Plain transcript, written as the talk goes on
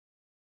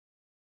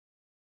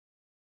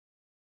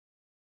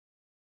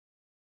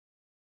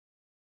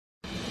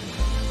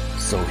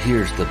So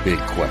here's the big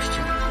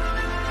question.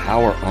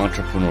 How are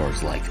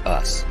entrepreneurs like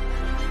us,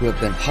 who have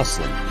been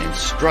hustling and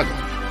struggling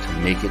to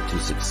make it to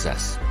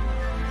success,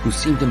 who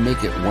seem to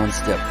make it one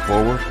step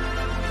forward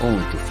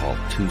only to fall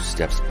two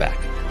steps back,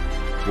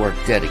 who are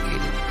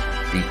dedicated,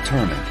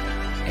 determined,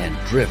 and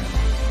driven,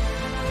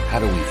 how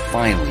do we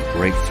finally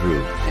break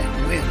through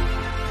and win?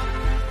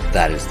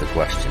 That is the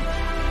question,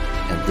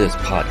 and this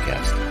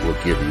podcast will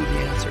give you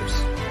the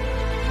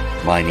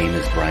answers. My name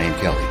is Brian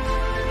Kelly,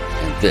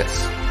 and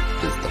this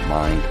is the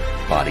Mind,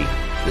 Body,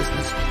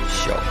 Business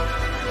Show.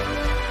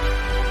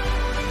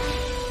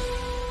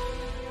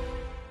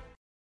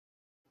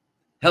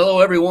 Hello,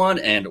 everyone,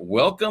 and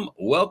welcome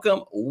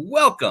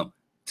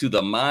to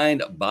the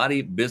Mind,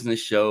 Body,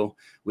 Business Show.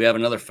 We have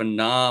another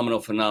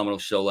phenomenal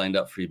show lined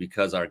up for you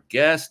because our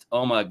guest,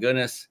 oh my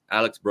goodness,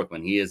 Alex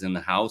Brueckmann, he is in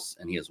the house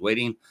and he is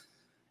waiting.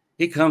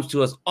 He comes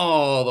to us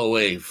all the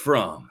way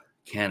from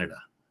Canada.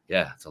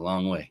 Yeah, it's a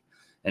long way.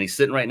 And he's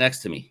sitting right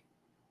next to me.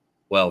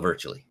 Well,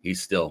 virtually.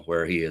 He's still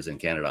where he is in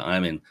Canada.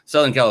 I'm in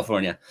Southern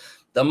California.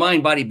 The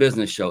Mind, Body,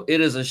 Business Show.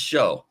 It is a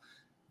show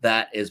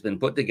that has been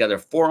put together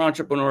for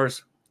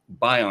entrepreneurs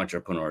by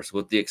entrepreneurs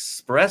with the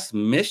express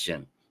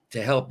mission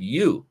to help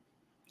you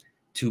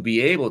to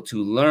be able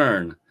to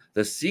learn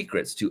the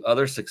secrets to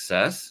other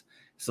success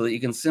so that you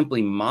can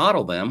simply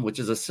model them, which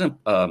is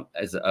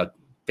a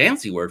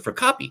fancy word for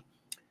copy.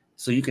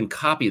 So you can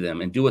copy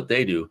them and do what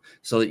they do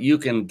so that you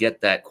can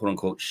get that quote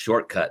unquote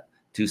shortcut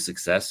to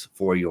success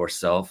for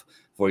yourself,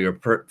 for your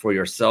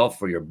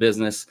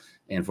business,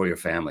 and for your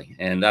family.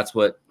 And that's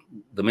what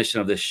the mission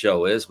of this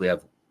show is. We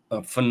have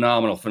a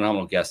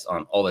phenomenal guests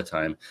on all the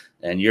time,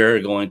 and you're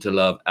going to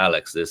love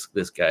Alex.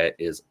 This guy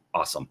is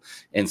awesome.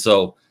 And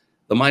so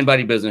the Mind,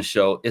 Body, Business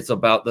Show, it's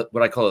about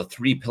what I call the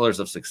 3 pillars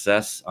of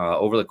success.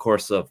 Over the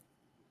course of,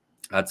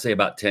 I'd say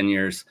about 10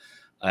 years,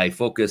 I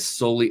focus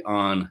solely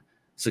on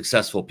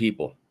successful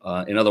people.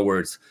 In other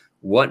words,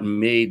 what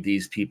made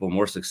these people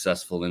more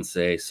successful than,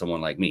 say,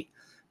 someone like me?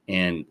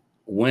 And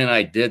when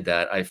I did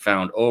that, I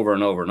found over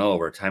and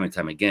over, time and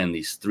time again,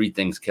 these 3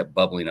 things kept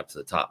bubbling up to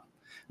the top.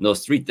 And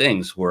those 3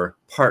 things were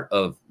part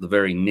of the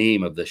very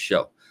name of this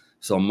show.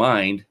 So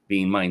mind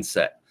being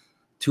mindset.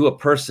 To a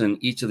person,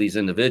 each of these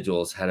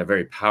individuals had a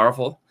very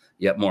powerful,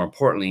 yet more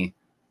importantly,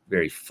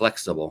 very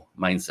flexible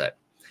mindset.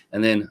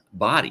 And then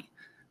body.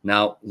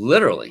 Now,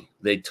 literally,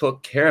 they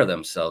took care of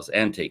themselves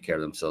and take care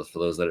of themselves for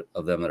those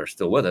of them that are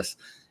still with us,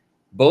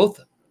 both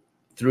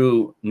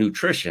through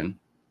nutrition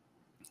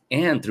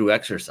and through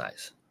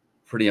exercise.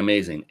 Pretty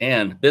amazing.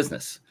 And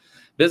business.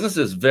 Business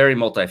is very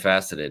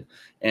multifaceted.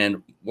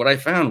 And what I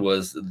found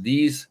was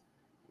these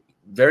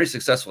very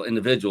successful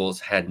individuals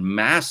had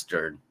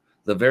mastered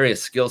the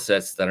various skill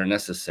sets that are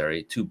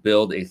necessary to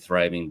build a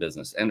thriving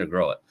business and to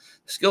grow it.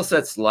 Skill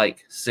sets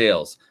like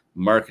sales,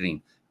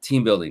 marketing,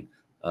 team building,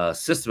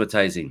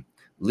 systematizing,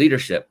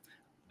 leadership.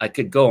 I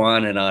could go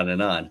on and on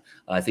and on.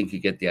 I think you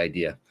get the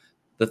idea.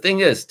 The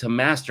thing is, to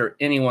master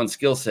any one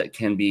skill set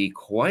can be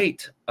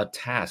quite a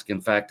task.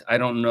 In fact, I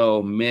don't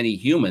know many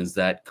humans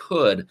that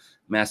could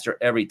master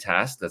every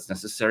task that's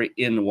necessary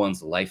in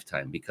one's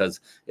lifetime, because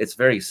it's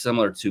very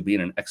similar to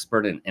being an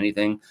expert in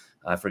anything.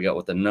 I forget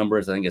what the number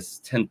is. I think it's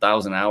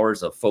 10,000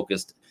 hours of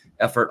focused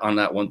effort on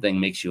that one thing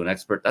makes you an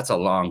expert. That's a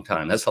long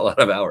time. That's a lot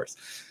of hours.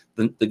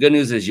 The good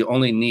news is you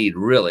only need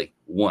really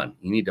one.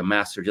 You need to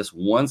master just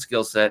one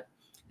skill set.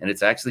 And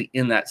it's actually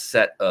in that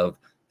set of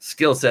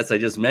skill sets I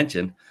just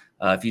mentioned.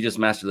 If you just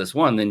master this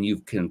one, then you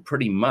can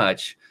pretty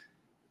much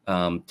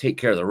take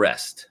care of the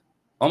rest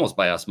almost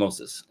by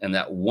osmosis. And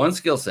that one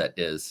skill set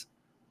is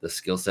the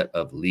skill set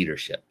of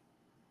leadership.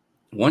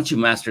 Once you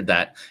mastered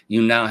that,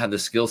 you now have the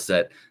skill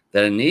set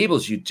that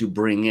enables you to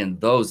bring in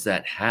those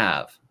that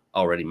have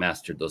already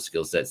mastered those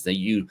skill sets that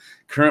you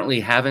currently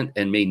haven't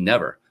and may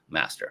never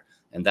master.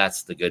 And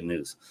that's the good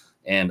news.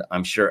 And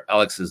I'm sure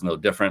Alex is no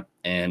different,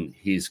 and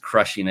he's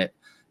crushing it.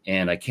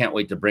 And I can't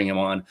wait to bring him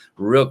on.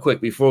 Real quick,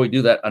 before we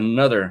do that,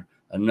 another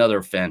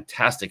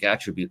fantastic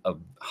attribute of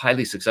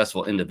highly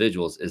successful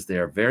individuals is they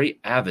are very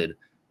avid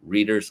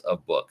readers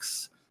of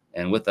books.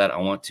 And with that, I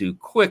want to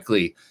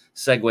quickly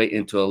segue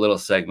into a little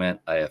segment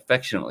I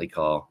affectionately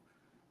call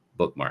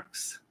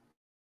Bookmarks.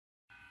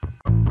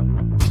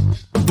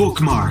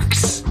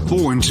 Bookmarks.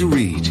 Born to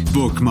read.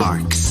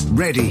 Bookmarks.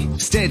 Ready,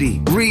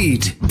 steady,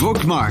 read.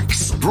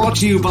 Bookmarks. Brought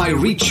to you by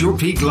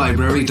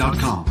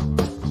ReachYourPeakLibrary.com.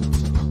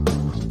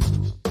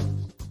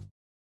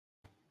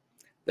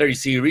 There you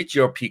see,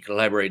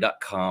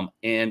 ReachYourPeakLibrary.com.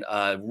 And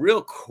a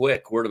real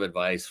quick word of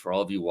advice for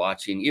all of you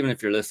watching, even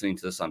if you're listening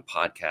to this on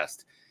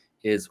podcast,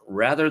 is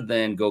rather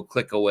than go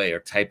click away or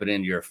type it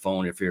into your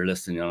phone if you're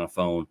listening on a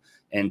phone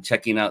and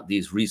checking out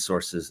these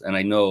resources, and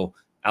I know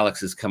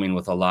Alex is coming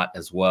with a lot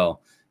as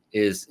well,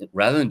 is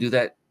rather than do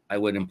that, I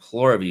would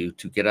implore of you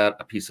to get out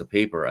a piece of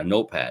paper, a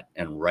notepad,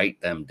 and write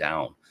them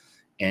down.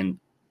 And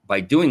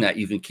by doing that,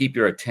 you can keep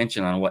your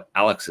attention on what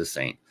Alex is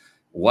saying.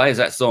 Why is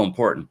that so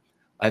important?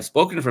 I've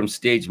spoken from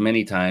stage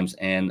many times,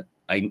 and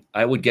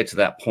I would get to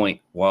that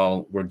point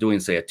while we're doing,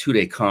 say, a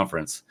 2-day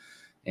conference,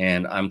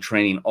 and I'm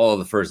training all of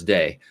the first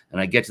day.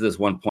 And I get to this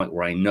one point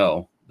where I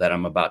know that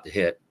I'm about to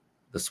hit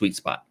the sweet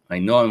spot. I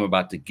know I'm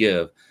about to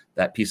give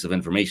that piece of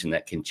information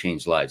that can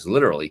change lives,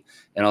 literally.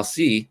 And I'll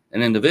see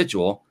an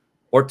individual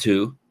or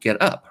two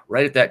get up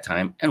right at that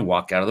time and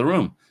walk out of the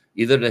room,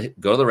 either to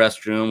go to the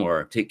restroom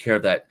or take care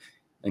of that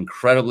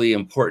incredibly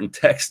important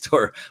text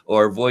or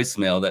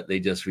voicemail that they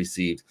just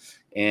received.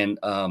 And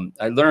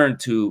I learned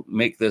to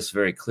make this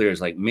very clear, is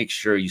like, make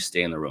sure you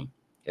stay in the room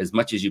as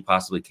much as you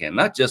possibly can,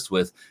 not just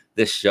with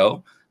this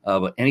show,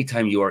 but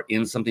anytime you are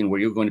in something where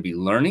you're going to be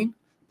learning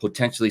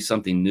potentially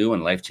something new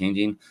and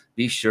life-changing,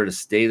 be sure to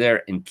stay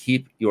there and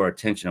keep your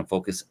attention and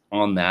focus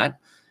on that.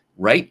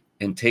 Write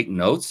and take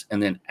notes.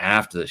 And then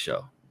after the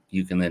show,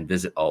 you can then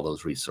visit all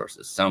those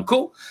resources. Sound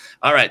cool?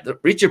 All right. The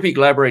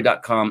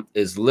reachyourpeaklibrary.com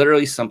is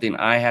literally something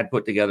I had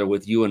put together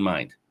with you in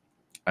mind.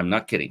 I'm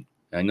not kidding.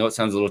 I know it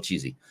sounds a little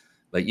cheesy,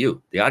 but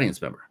you, the audience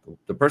member,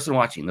 the person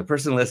watching, the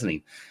person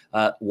listening.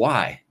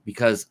 Why?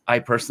 Because I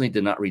personally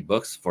did not read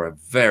books for a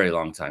very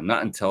long time,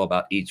 not until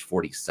about age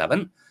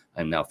 47.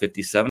 I'm now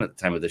 57 at the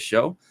time of this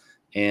show.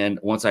 And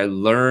once I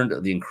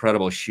learned the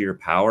incredible sheer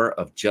power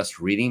of just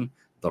reading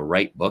the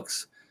right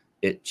books,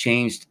 it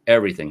changed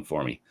everything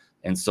for me.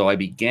 And so I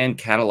began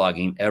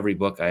cataloging every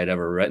book I had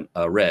ever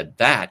read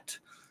that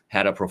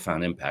had a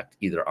profound impact,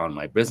 either on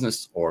my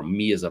business or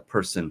me as a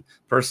person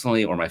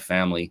personally, or my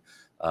family,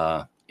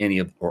 any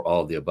of or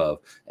all of the above.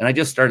 And I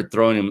just started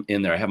throwing them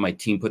in there. I have my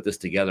team put this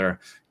together,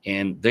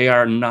 and they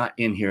are not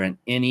in here in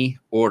any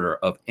order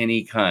of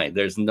any kind.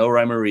 There's no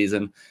rhyme or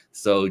reason.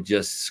 So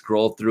just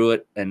scroll through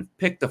it and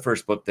pick the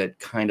first book that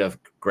kind of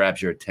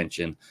grabs your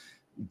attention.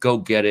 Go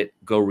get it.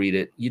 Go read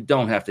it. You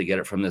don't have to get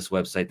it from this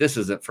website. This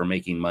isn't for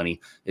making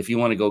money. If you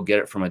want to go get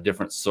it from a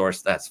different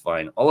source, that's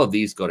fine. All of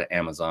these go to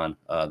Amazon.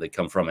 They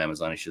come from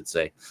Amazon, I should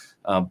say.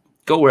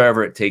 Go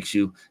wherever it takes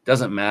you.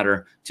 Doesn't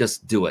matter.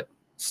 Just do it.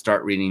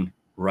 Start reading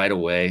right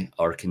away,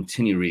 or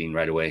continue reading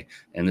right away.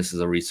 And this is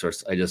a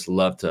resource I just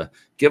love to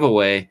give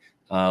away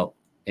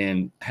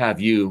and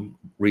have you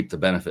reap the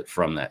benefit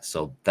from that.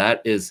 So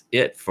that is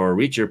it for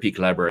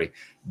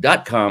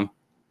reachyourpeaklibrary.com.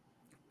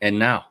 And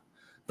now,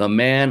 the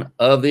man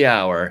of the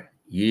hour,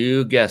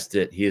 you guessed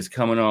it, he is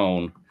coming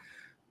on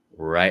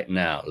right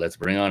now. Let's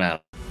bring on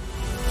out.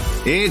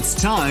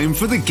 It's time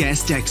for the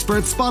Guest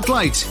Expert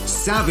Spotlight.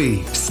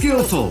 Savvy,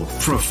 skillful,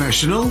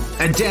 professional,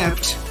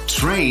 adept,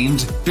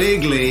 trained,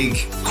 big league,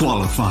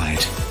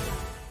 qualified.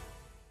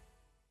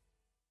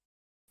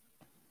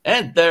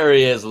 And there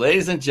he is,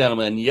 ladies and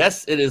gentlemen.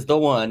 Yes, it is the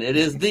one. It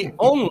is the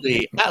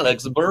only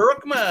Alex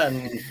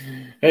Brueckmann.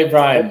 Hey,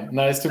 Brian.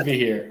 Nice to be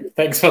here.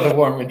 Thanks for the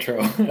warm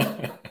intro.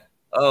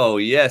 Oh,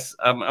 yes.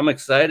 I'm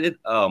excited.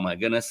 Oh, my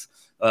goodness.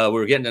 We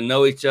were getting to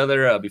know each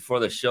other before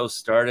the show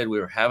started. We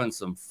were having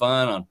some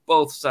fun on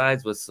both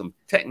sides with some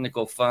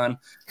technical fun.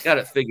 Got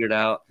it figured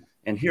out.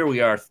 And here we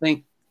are.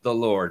 Thank the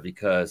Lord,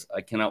 because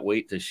I cannot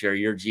wait to share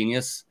your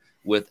genius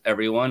with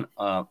everyone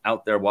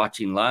out there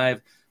watching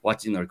live,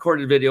 watching the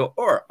recorded video,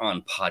 or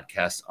on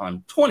podcasts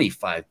on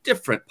 25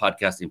 different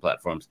podcasting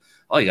platforms.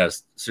 All you got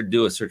to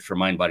do is search for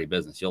Mind Body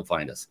Business. You'll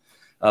find us.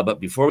 But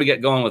before we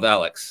get going with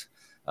Alex,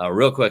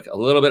 real quick, a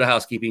little bit of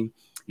housekeeping.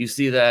 You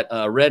see that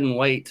red and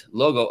white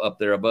logo up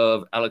there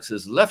above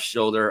Alex's left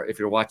shoulder. If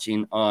you're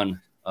watching on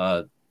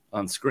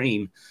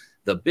screen,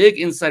 the Big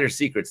Insider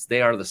Secrets,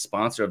 they are the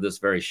sponsor of this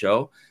very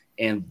show.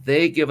 And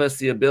they give us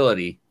the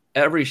ability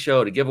every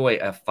show to give away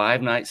a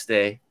 5-night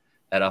stay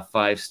at a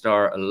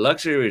 5-star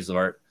luxury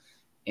resort.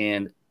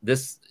 And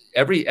this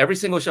every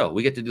single show,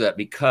 we get to do that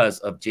because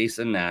of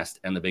Jason Nast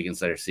and the Big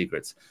Insider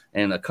Secrets.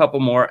 And a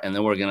couple more, and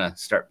then we're going to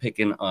start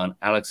picking on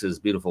Alex's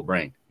beautiful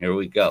brain. Here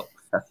we go.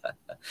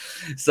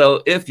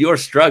 So if you're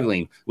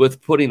struggling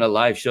with putting a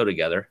live show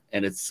together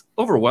and it's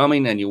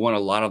overwhelming and you want a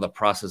lot of the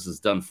processes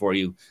done for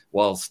you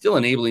while still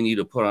enabling you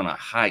to put on a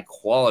high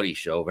quality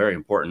show, very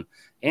important,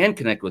 and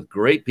connect with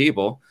great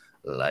people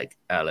like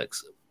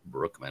Alex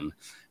Brueckmann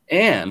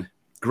and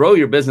grow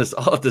your business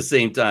all at the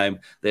same time,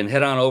 then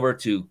head on over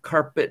to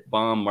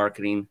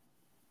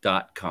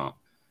carpetbombmarketing.com.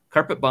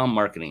 Carpet Bomb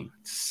Marketing.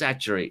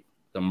 Saturate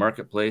the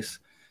marketplace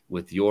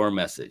with your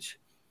message.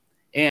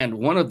 And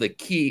one of the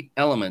key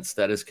elements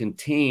that is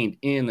contained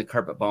in the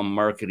Carpet Bomb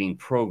Marketing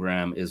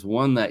program is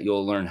one that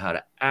you'll learn how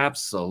to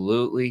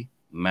absolutely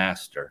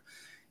master.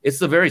 It's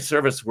the very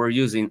service we're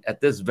using at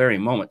this very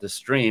moment to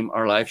stream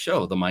our live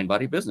show, the Mind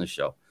Body Business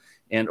Show.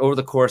 And over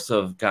the course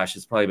of,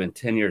 it's probably been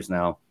 10 years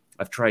now,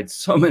 I've tried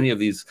so many of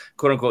these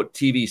quote unquote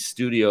TV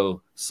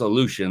studio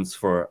solutions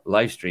for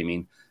live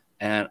streaming.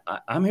 And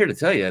I'm here to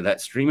tell you that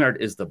StreamYard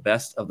is the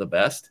best of the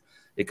best.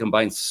 It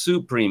combines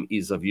supreme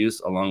ease of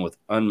use along with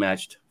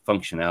unmatched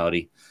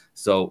functionality.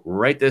 So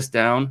write this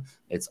down.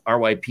 It's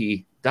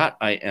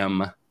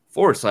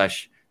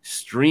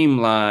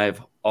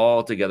ryp.im/streamlive,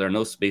 all together,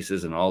 no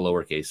spaces and all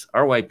lowercase.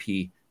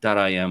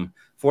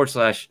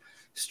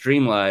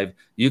 ryp.im/streamlive.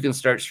 You can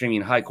start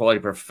streaming high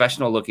quality,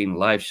 professional looking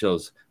live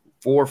shows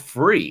for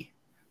free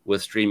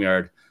with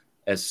StreamYard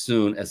as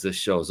soon as this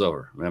show is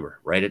over. Remember,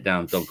 write it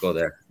down. Don't go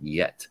there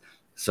yet.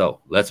 So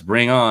let's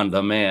bring on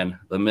the man,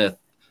 the myth,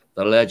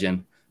 the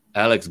legend,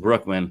 Alex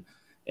Brueckmann.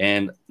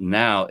 And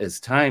now it's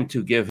time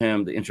to give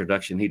him the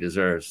introduction he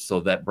deserves so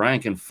that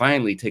Brian can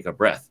finally take a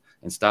breath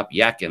and stop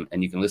yakking,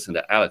 and you can listen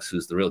to Alex,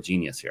 who's the real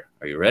genius here.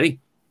 Are you ready?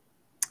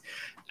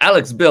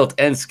 Alex built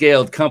and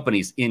scaled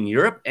companies in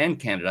Europe and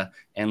Canada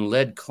and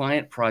led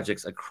client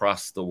projects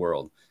across the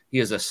world. He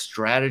is a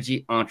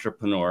strategy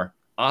entrepreneur,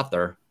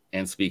 author,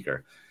 and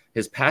speaker.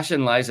 His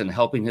passion lies in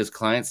helping his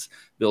clients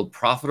build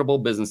profitable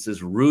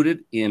businesses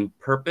rooted in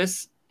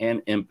purpose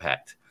and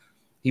impact.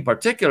 He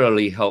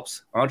particularly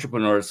helps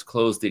entrepreneurs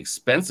close the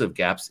expensive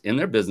gaps in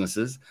their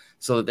businesses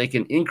so that they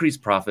can increase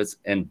profits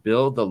and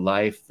build the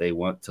life they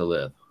want to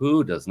live.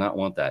 Who does not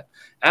want that?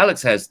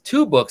 Alex has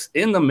 2 books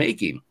in the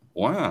making.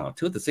 Wow,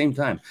 2 at the same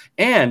time.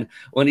 And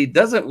when he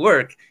doesn't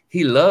work,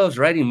 he loves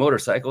riding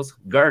motorcycles,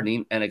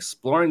 gardening, and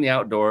exploring the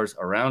outdoors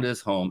around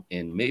his home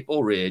in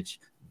Maple Ridge,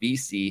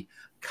 BC,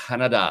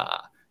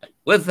 Canada.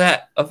 With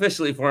that,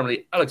 officially,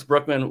 formally, Alex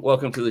Brueckmann,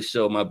 welcome to the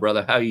show, my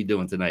brother. How are you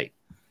doing tonight?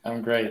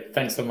 I'm great.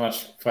 Thanks so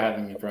much for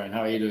having me, Brian.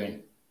 How are you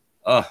doing?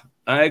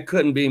 I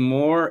couldn't be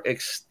more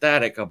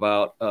ecstatic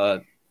about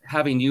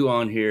having you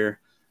on here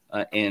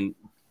and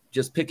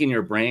just picking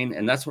your brain.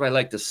 And that's what I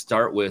like to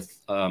start with,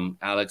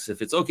 Alex,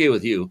 if it's okay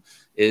with you,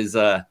 is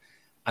I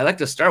like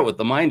to start with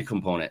the mind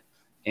component.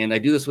 And I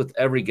do this with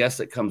every guest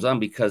that comes on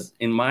because,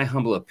 in my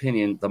humble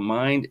opinion, the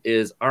mind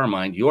is our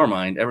mind, your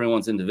mind,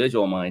 everyone's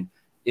individual mind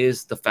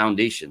is the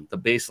foundation, the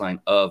baseline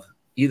of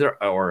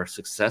either our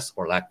success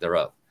or lack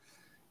thereof.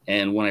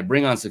 And when I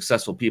bring on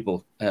successful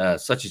people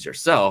such as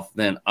yourself,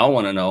 then I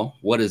want to know,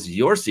 what is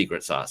your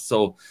secret sauce?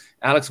 So,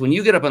 Alex, when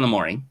you get up in the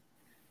morning,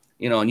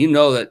 and you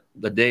know that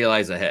the day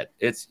lies ahead,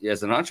 it's,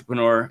 as an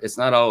entrepreneur, it's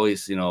not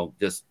always,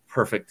 just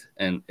perfect.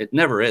 And it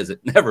never is. It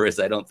never is,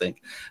 I don't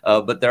think.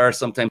 But there are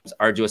sometimes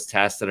arduous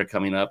tasks that are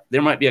coming up.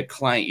 There might be a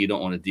client you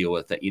don't want to deal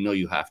with that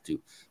you have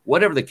to.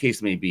 Whatever the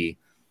case may be,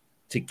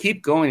 to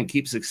keep going and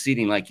keep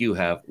succeeding like you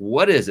have,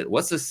 what is it?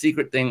 What's the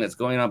secret thing that's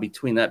going on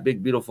between that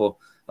big, beautiful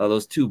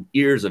those 2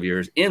 ears of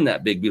yours in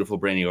that big, beautiful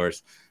brain of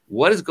yours?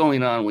 What is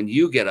going on when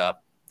you get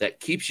up that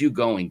keeps you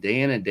going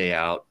day in and day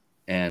out,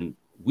 and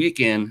week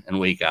in and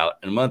week out,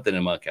 and month in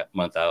and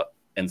month out,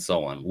 and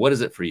so on? What is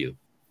it for you?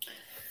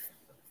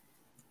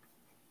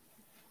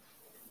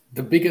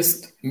 The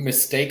biggest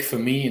mistake for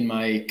me in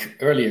my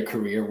earlier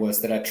career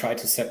was that I tried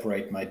to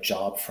separate my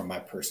job from my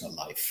personal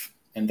life.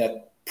 And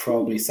that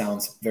probably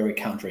sounds very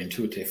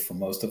counterintuitive for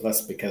most of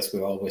us, because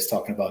we're always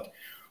talking about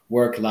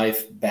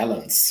work-life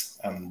balance,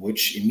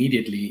 which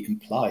immediately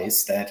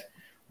implies that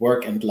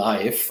work and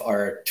life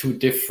are 2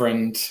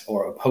 different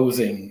or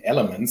opposing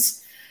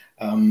elements.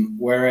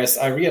 Whereas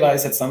I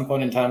realized at some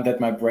point in time that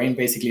my brain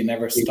basically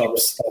never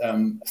stops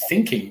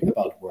thinking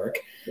about work.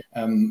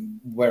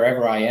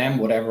 Wherever I am,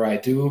 whatever I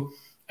do,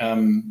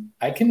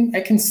 I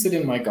can sit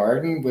in my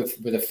garden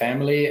with a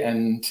family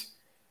and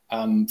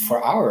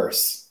for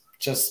hours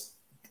just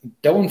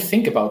don't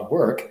think about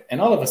work.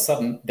 And all of a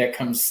sudden there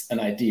comes an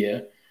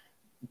idea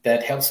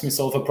that helps me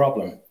solve a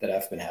problem that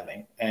I've been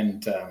having.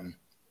 And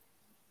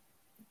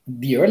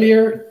the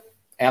earlier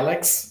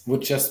Alex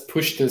would just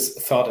push this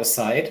thought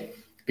aside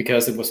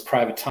because it was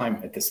private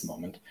time at this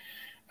moment.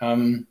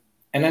 And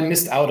I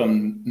missed out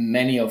on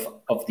many of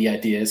the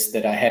ideas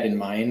that I had in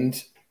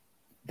mind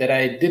that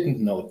I didn't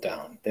note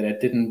down, that I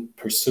didn't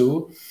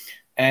pursue.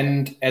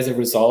 And as a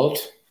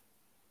result,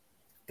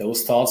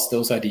 those thoughts,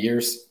 those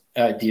ideas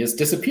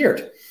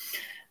disappeared.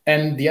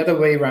 And the other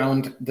way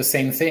around, the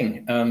same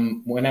thing.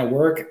 When I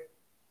work,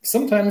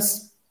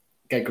 sometimes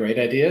get great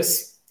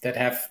ideas that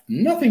have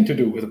nothing to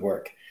do with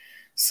work.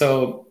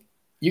 So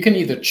you can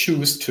either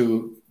choose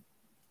to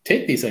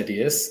take these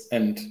ideas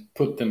and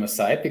put them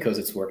aside because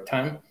it's work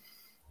time,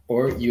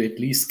 or you at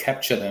least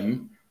capture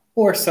them,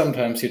 or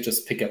sometimes you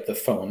just pick up the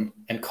phone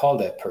and call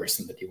that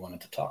person that you wanted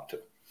to talk to.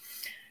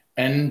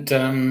 And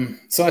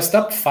so I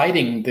stopped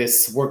fighting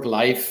this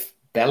work-life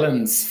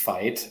balance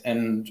fight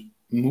and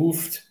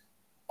moved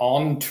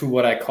on to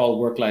what I call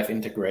work-life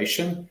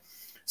integration.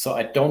 So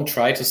I don't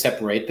try to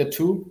separate the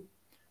 2.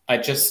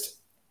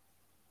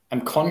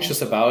 I'm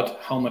conscious about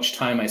how much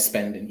time I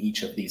spend in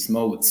each of these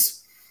modes.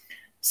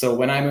 So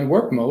when I'm in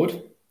work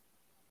mode,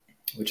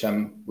 which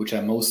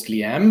I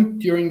mostly am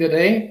during the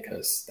day,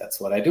 because that's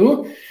what I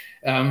do,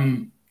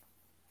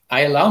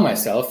 I allow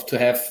myself to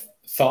have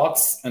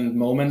thoughts and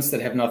moments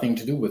that have nothing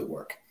to do with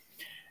work,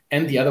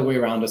 and the other way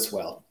around as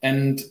well.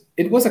 And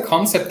it was a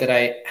concept that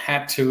I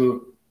had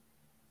to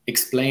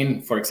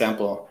explain, for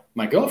example,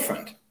 my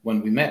girlfriend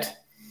when we met,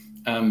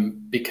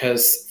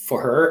 because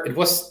for her, it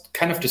was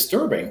kind of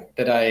disturbing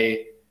that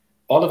I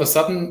all of a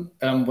sudden,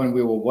 when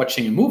we were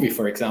watching a movie,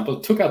 for example,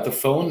 took out the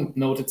phone,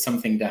 noted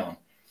something down.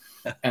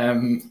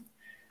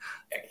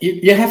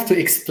 You have to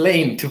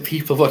explain to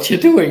people what you're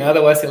doing.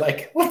 Otherwise, they're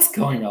like, what's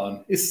going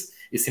on? Is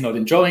he not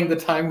enjoying the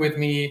time with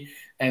me?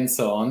 And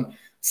so on.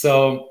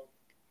 So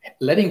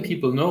letting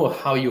people know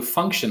how you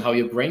function, how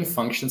your brain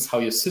functions, how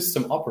your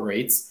system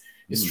operates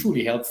is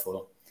truly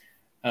helpful.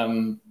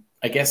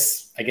 I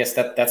guess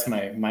that's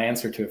my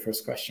answer to your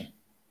first question.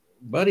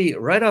 Buddy,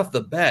 right off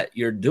the bat,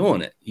 you're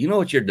doing it. You know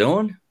what you're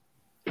doing?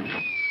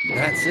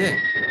 That's it.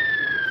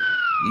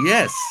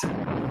 Yes.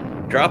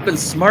 Dropping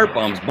smart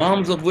bombs,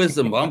 bombs of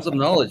wisdom, bombs of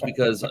knowledge,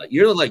 because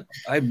you're like,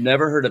 I've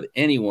never heard of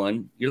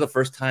anyone. You're the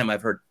first time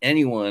I've heard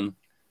anyone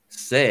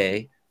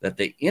say that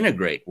they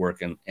integrate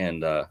work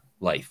and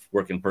life,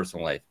 work and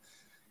personal life.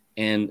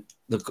 And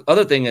the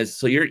other thing is,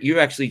 so you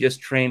actually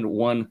just trained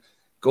one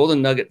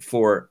golden nugget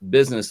for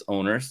business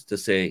owners to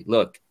say,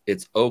 look,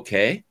 it's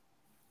okay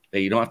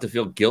that you don't have to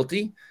feel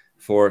guilty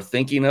for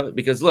thinking of it.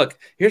 Because look,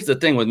 here's the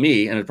thing with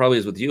me, and it probably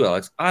is with you,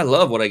 Alex. I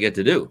love what I get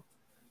to do.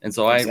 And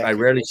so I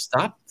rarely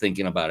stop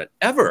thinking about it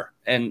ever.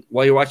 And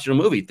while you're watching a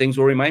movie, things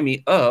will remind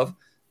me of,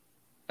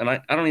 and I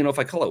don't even know if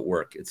I call it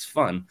work. It's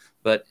fun,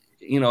 but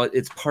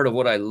it's part of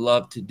what I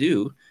love to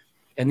do.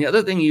 And the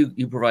other thing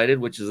you provided,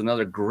 which is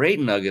another great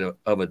nugget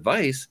of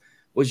advice,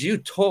 was you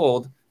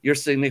told your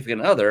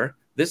significant other,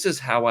 this is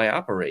how I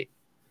operate.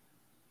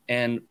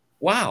 And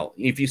wow,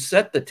 if you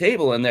set the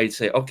table and they'd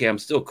say, okay, I'm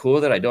still cool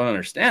with it. I don't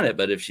understand it.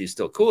 But if she's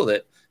still cool with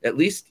it, at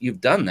least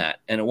you've done that.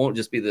 And it won't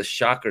just be this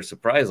shock or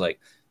surprise like,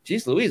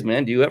 geez, Louise,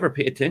 man, do you ever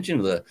pay attention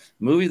to the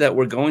movie that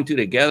we're going to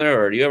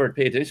together? Or do you ever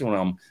pay attention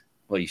when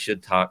well, you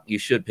should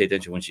pay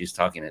attention when she's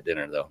talking at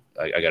dinner, though.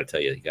 I got to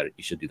tell you,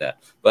 you should do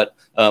that. But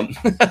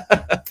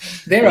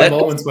there are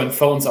moments when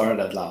phones aren't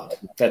that loud.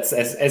 That's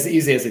as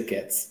easy as it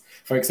gets.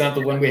 For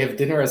example, when we have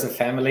dinner as a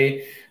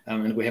family,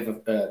 and we have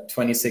a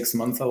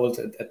 26-month-old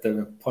at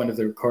the point of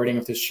the recording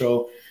of this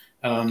show,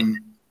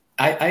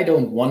 I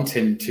don't want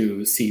him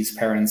to see his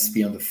parents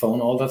be on the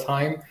phone all the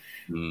time,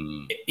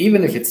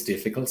 even if it's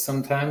difficult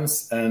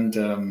sometimes.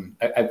 And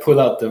I pull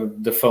out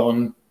the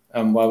phone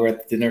while we're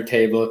at the dinner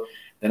table.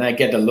 Then I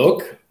get a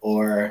look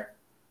or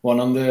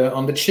one on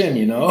the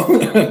chin,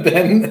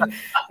 Then,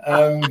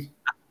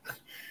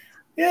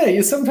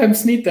 you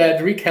sometimes need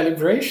that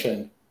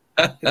recalibration.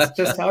 It's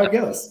just how it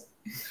goes.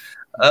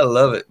 I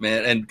love it,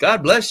 man. And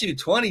God bless you,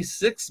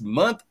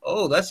 26-month.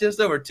 Oh, that's just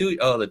over 2.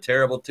 Oh, the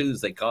terrible twos,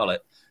 they call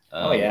it.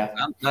 Yeah.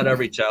 Not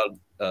every child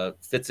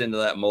fits into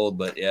that mold,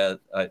 but yeah,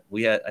 I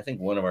think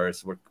one of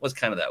ours was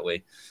kind of that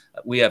way.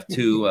 We have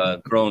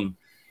 2 grown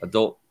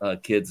adult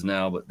kids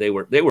now, but they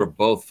were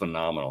both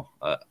phenomenal.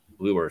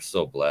 We were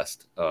so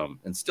blessed,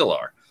 and still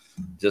are.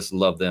 Just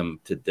love them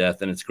to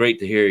death. And it's great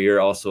to hear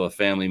you're also a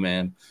family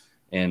man,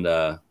 and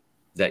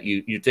that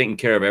you're taking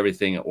care of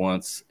everything at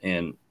once.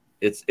 And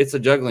it's a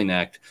juggling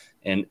act,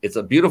 and it's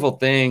a beautiful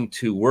thing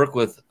to work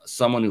with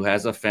someone who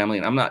has a family.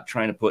 And I'm not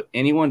trying to put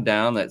anyone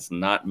down that's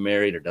not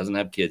married or doesn't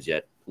have kids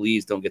yet.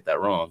 Please don't get that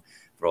wrong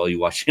for all you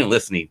watching and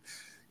listening.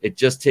 It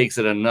just takes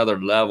it another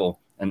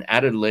level, an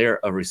added layer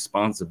of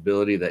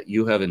responsibility that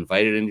you have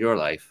invited into your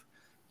life.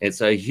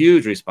 It's a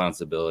huge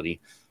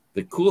responsibility.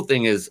 The cool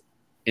thing is,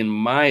 in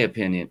my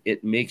opinion,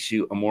 it makes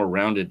you a more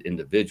rounded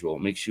individual.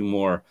 It makes you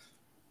more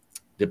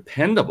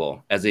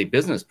dependable as a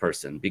business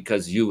person,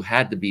 because you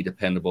had to be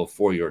dependable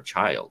for your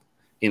child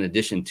in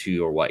addition to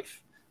your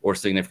wife or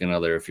significant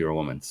other if you're a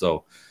woman.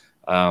 So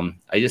I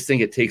just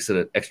think it takes it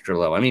an extra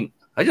level. I mean,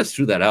 I just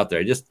threw that out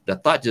there. The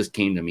thought just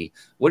came to me.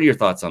 What are your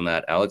thoughts on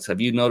that, Alex? Have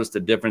you noticed a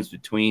difference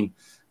between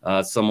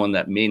someone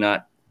that may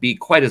not be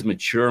quite as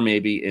mature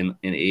maybe in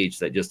age,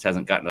 that just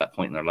hasn't gotten to that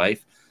point in their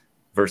life,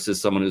 versus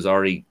someone who's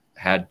already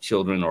had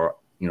children or,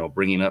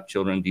 bringing up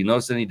children? Do you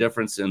notice any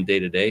difference in day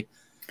to day?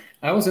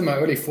 I was in my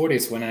early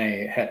 40s when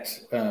I had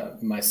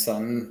my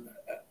son.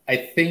 I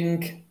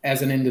think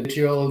as an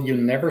individual, you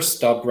never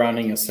stop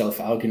rounding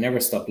yourself out. You never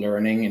stop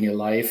learning in your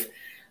life.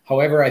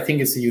 However, I think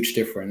it's a huge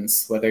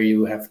difference whether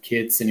you have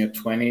kids in your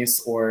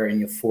 20s or in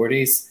your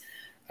 40s.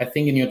 I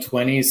think in your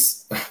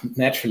 20s,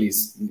 naturally,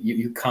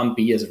 you can't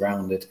be as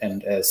rounded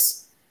and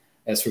as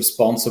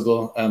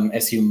responsible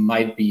as you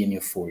might be in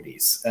your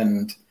 40s.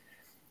 And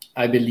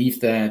I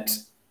believe that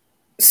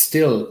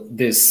still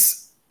this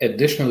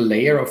additional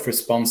layer of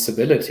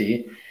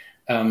responsibility,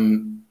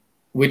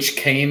 which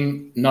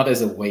came not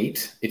as a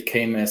weight, it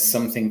came as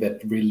something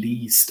that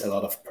released a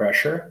lot of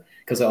pressure,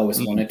 because I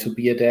always wanted to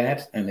be a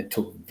dad, and it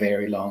took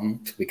very long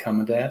to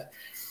become a dad.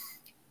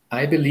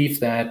 I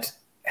believe that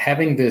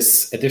having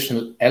this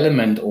additional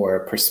element or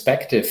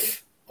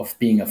perspective of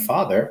being a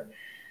father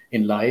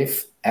in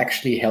life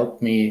actually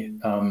helped me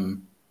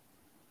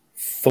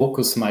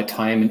focus my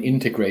time and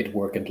integrate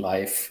work and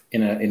life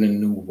in a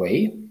new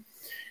way,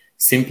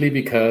 simply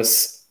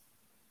because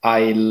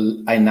I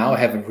now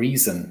have a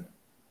reason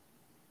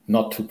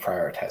not to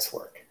prioritize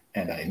work,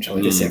 and I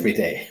enjoy this every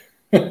day.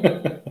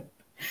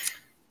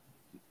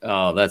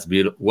 Oh, that's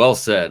beautiful. Well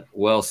said.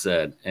 Well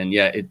said. And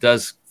yeah, it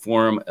does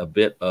form a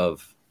bit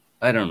of,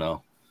 I don't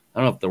know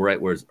if the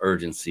right word is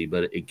urgency,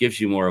 but it gives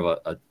you more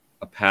of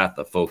a path,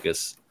 a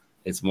focus.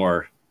 It's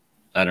more,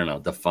 I don't know,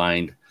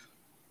 defined.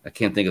 I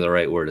can't think of the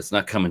right word. It's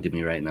not coming to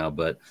me right now,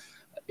 but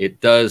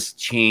it does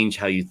change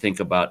how you think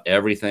about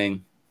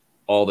everything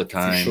all the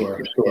time.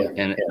 For sure.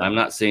 And I'm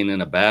not saying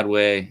in a bad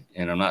way,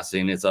 and I'm not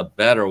saying it's a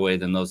better way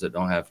than those that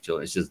don't have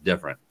children. It's just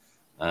different.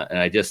 And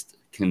I just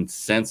can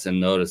sense and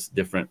notice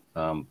different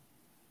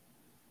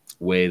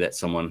way that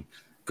someone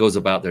goes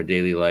about their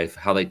daily life,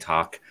 how they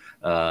talk,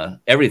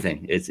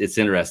 everything. It's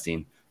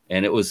interesting.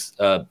 And it was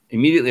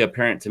immediately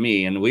apparent to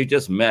me, and we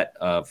just met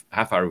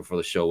half hour before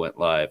the show went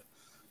live.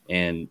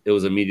 And it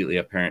was immediately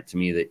apparent to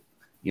me that,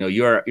 you know,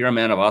 you're a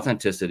man of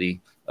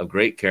authenticity, of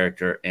great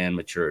character and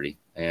maturity.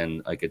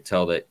 And I could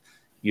tell that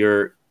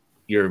you're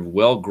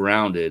well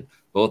grounded,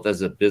 both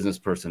as a business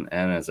person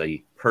and as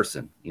a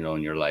person, you know,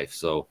 in your life.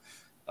 So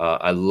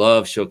I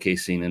love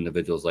showcasing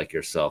individuals like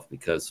yourself,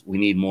 because we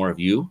need more of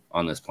you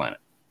on this planet.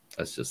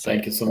 Let's just say.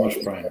 Thank you so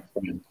much, Brian.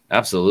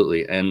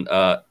 Absolutely. And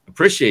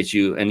appreciate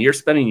you. And you're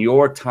spending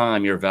your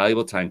time, your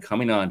valuable time,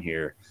 coming on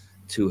here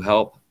to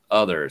help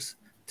others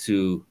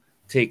to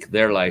take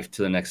their life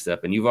to the next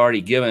step. And you've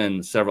already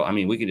given several. I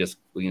mean, we can just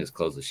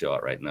close the show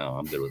out right now.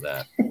 I'm good with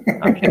that.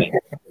 I'm kidding.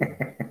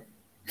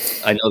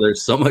 I know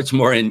there's so much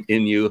more in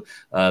you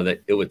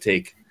that it would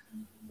take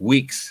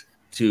weeks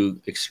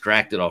to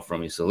extract it all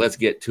from you. So let's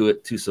get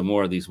to some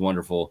more of these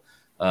wonderful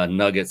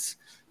nuggets.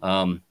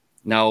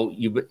 Now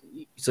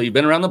you've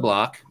been around the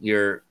block.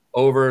 You're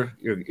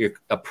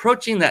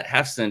approaching that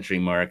half century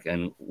mark,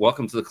 and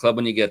welcome to the club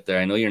when you get there.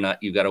 I know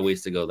you've got a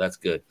ways to go. That's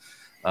good.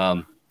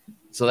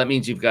 So that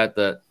means you've got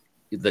the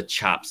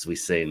chops, we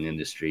say in the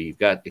industry. You've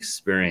got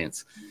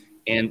experience,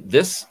 and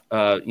this,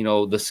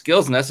 the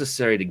skills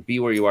necessary to be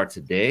where you are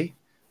today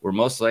were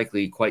most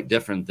likely quite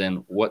different than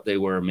what they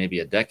were maybe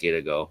a decade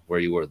ago where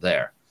you were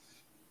there.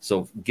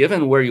 So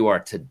given where you are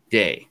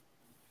today,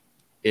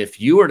 if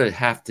you were to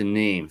have to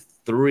name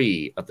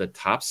 3 of the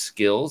top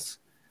skills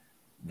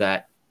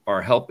that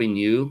are helping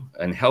you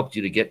and helped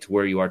you to get to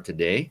where you are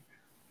today,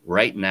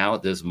 right now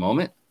at this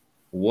moment,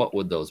 what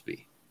would those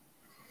be?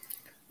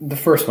 The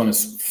first one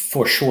is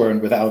for sure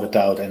and without a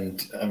doubt,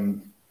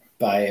 and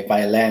by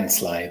a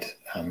landslide,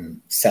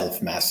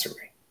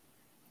 self-mastery.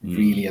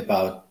 Really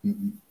about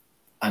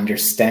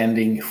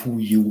understanding who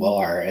you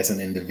are as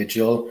an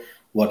individual,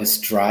 what is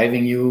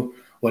driving you,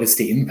 what is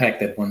the impact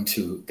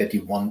that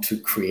you want to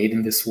create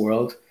in this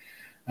world.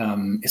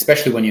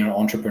 Especially when you're an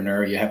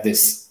entrepreneur, you have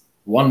this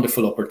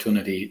wonderful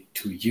opportunity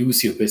to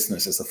use your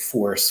business as a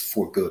force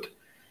for good,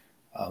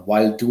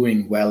 while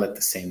doing well at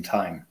the same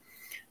time.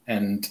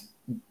 And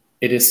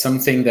it is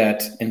something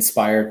that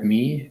inspired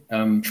me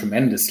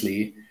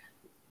tremendously,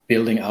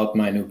 building out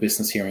my new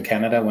business here in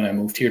Canada when I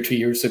moved here 2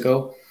 years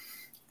ago.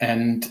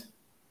 And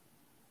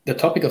the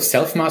topic of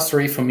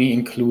self-mastery for me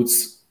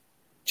includes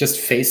just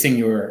facing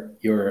your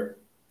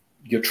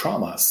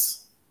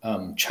traumas,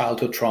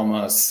 childhood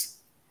traumas,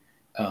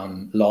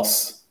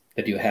 loss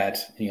that you had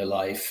in your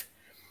life,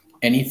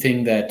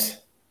 anything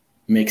that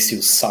makes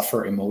you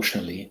suffer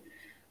emotionally,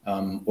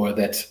 or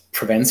that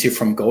prevents you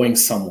from going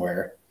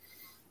somewhere.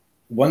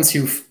 Once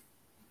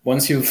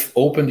you've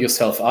opened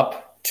yourself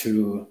up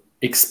to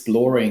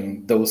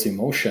exploring those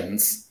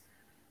emotions,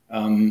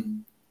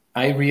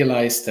 I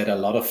realized that a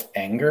lot of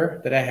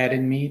anger that I had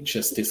in me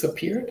just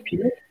disappeared,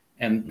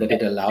 and that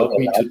it allowed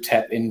me to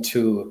tap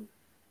into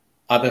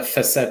other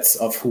facets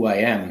of who I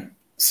am.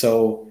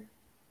 So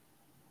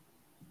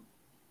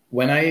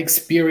when I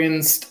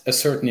experienced a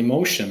certain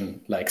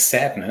emotion like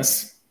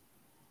sadness,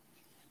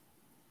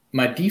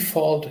 my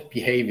default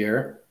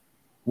behavior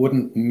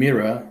wouldn't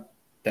mirror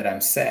that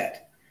I'm sad.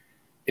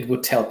 It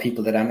would tell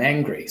people that I'm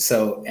angry.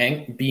 So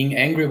being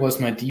angry was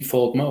my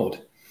default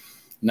mode.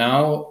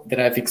 Now that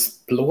I've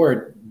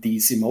explored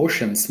these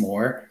emotions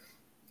more,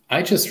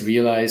 I just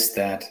realized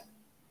that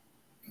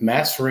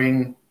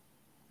mastering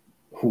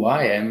who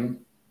I am,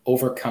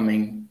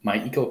 overcoming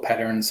my ego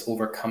patterns,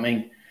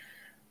 overcoming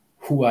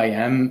who I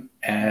am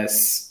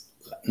as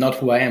not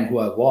who I am, who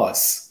I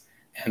was,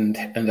 and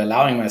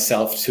allowing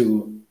myself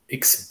to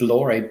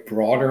explore a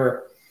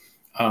broader,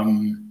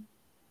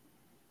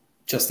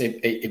 just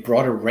a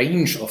broader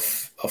range of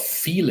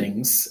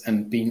feelings,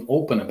 and being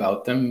open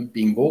about them,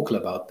 being vocal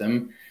about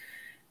them.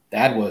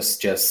 That was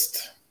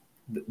just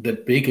the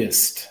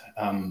biggest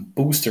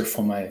booster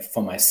for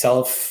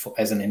myself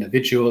as an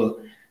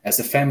individual, as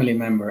a family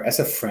member, as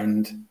a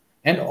friend,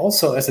 and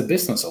also as a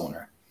business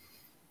owner.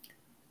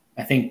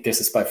 I think this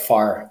is by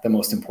far the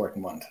most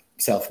important one,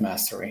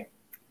 self-mastery.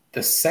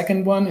 The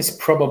second one is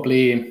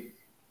probably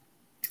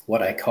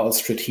what I call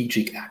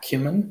strategic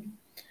acumen,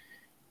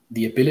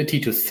 the ability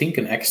to think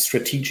and act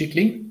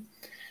strategically.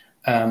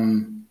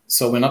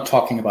 So we're not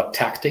talking about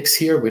tactics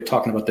here, we're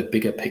talking about the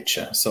bigger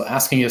picture. So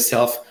asking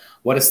yourself,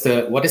 what is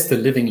the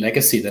living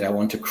legacy that I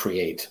want to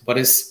create? What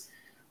is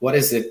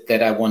it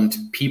that I want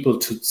people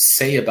to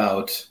say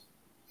about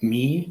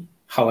me,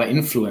 how I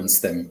influence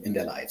them in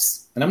their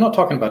lives? And I'm not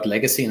talking about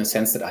legacy in a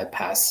sense that I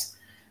pass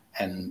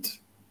and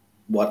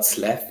what's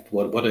left,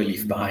 what I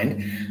leave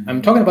behind.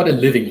 I'm talking about a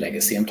living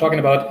legacy. I'm talking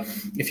about,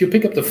 if you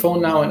pick up the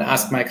phone now and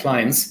ask my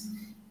clients,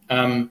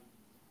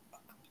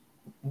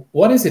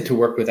 what is it to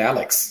work with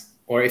Alex?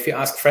 Or if you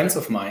ask friends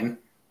of mine,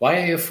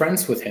 why are you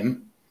friends with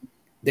him?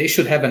 They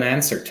should have an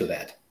answer to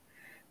that.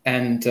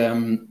 And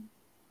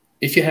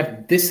if you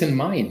have this in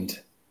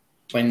mind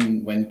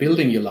when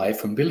building your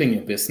life, when building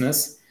your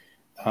business,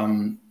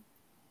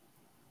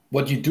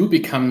 what you do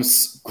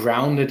becomes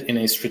grounded in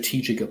a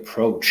strategic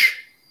approach.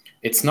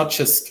 It's not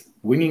just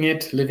winging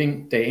it,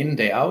 living day in,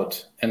 day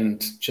out,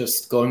 and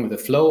just going with the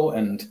flow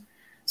and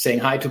saying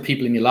hi to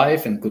people in your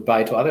life and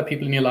goodbye to other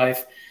people in your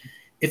life.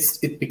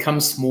 it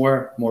becomes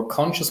more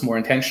conscious, more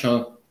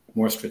intentional,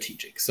 more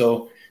strategic.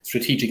 So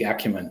strategic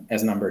acumen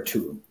as number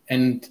 2.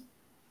 And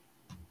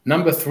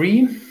number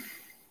 3,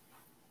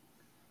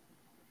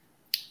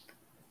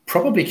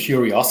 probably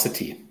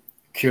curiosity.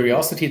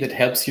 Curiosity that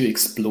helps you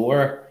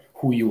explore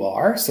who you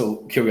are. So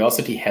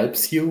curiosity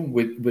helps you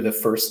with the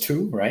first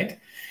 2, right?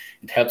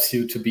 It helps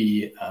you to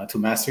be to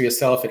master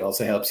yourself. It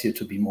also helps you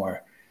to be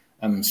more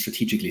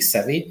strategically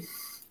savvy.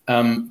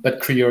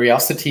 But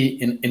curiosity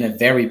in a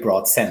very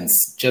broad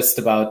sense, just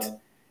about,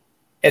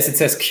 as it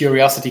says,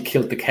 curiosity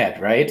killed the cat,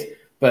 right?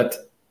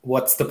 But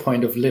what's the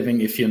point of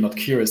living if you're not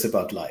curious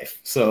about life?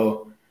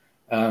 So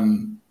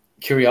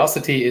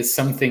curiosity is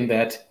something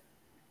that,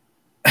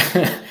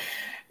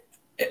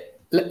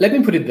 let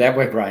me put it that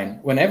way, Brian.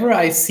 Whenever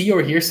I see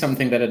or hear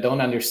something that I don't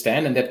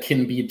understand, and that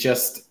can be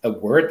just a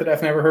word that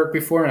I've never heard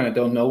before, and I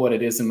don't know what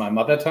it is in my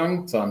mother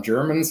tongue, so I'm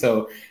German,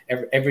 so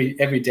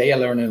every day I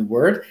learn a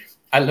word,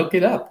 I look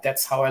it up.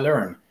 That's how I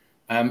learn.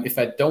 If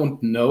I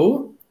don't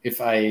know,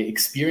 if I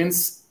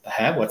experience,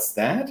 what's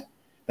that?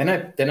 Then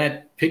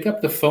I pick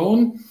up the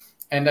phone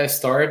and I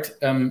start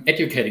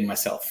educating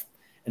myself.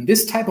 And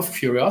this type of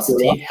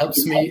curiosity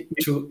helps me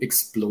to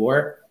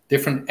explore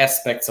different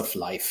aspects of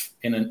life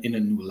in a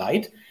new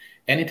light.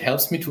 And it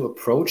helps me to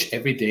approach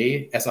every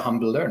day as a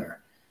humble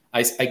learner.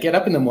 I get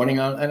up in the morning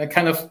and I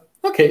kind of,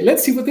 okay,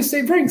 let's see what this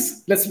day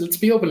brings. Let's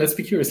be open, let's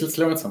be curious, let's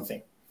learn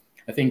something.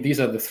 I think these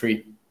are the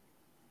 3.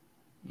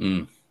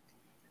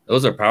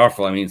 Those are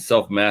powerful. I mean,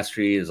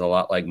 self-mastery is a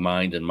lot like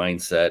mind and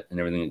mindset and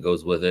everything that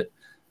goes with it.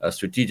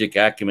 Strategic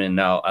acumen.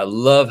 Now, I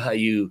love how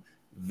you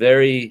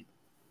very,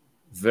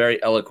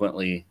 very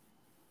eloquently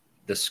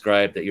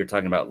described that you're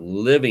talking about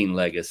living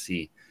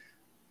legacy.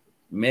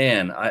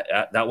 Man,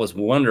 that was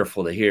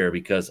wonderful to hear,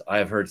 because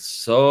I've heard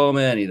so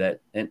many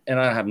that, and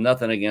I have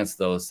nothing against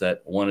those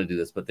that want to do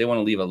this, but they want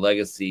to leave a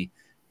legacy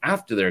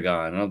after they're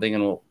gone. And I'm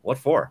thinking, well, what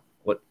for?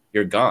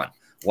 You're gone.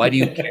 Why do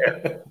you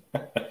care?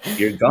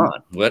 You're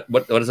gone.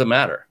 What does it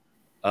matter?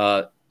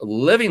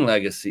 Living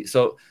legacy.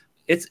 So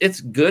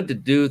it's good to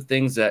do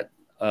things that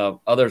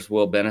others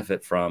will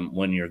benefit from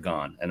when you're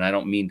gone. And I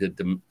don't mean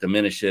to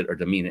diminish it or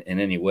demean it in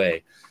any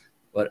way.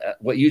 But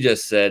what you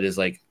just said is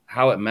like,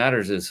 how it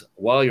matters is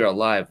while you're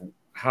alive,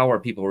 how are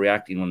people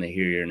reacting when they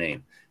hear your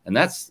name? And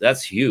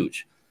that's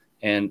huge.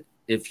 And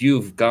if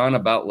you've gone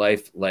about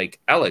life like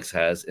Alex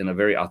has, in a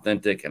very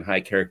authentic and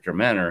high character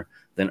manner,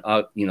 then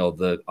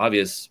the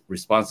obvious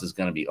response is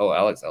going to be, oh,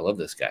 Alex, I love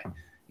this guy.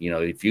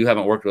 If you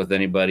haven't worked with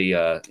anybody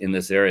in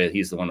this area,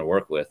 he's the one to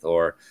work with.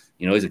 Or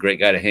he's a great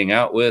guy to hang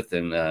out with,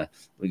 and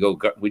we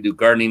do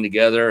gardening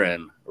together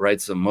and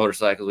ride some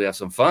motorcycles. We have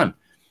some fun.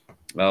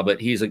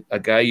 But he's a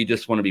guy you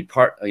just want to be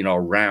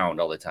around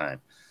all the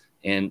time.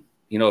 And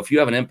if you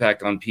have an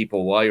impact on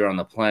people while you're on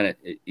the planet,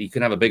 you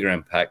can have a bigger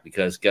impact,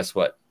 because guess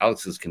what?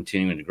 Alex is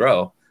continuing to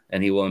grow,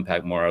 and he will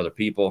impact more other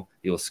people.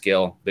 He will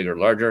scale bigger,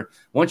 larger.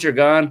 Once you're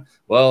gone,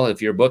 well,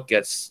 if your book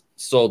gets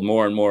sold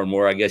more and more and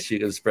more, I guess you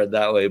can spread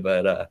that way.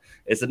 But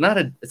it's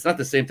not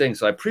the same thing.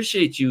 So I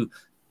appreciate you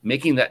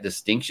making that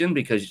distinction,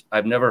 because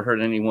I've never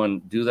heard anyone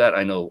do that.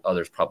 I know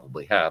others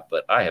probably have,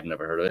 but I have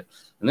never heard of it.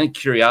 And then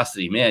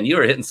curiosity, man, you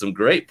are hitting some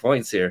great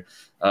points here.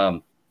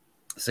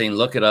 Saying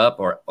look it up,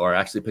 or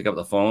actually pick up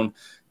the phone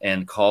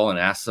and call and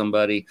ask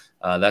somebody.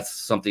 That's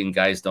something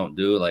guys don't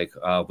do. Like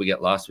we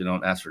get lost, we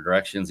don't ask for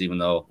directions, even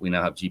though we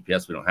now have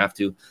GPS, we don't have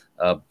to.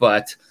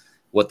 But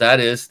what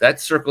that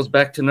circles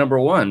back to number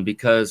 1,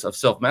 because of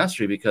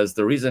self-mastery, because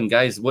the reason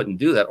guys wouldn't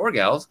do that, or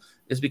gals,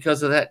 is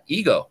because of that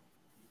ego.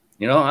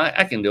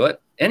 I can do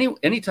it.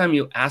 Anytime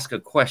you ask a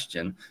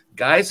question,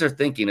 guys are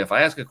thinking, if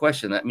I ask a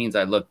question, that means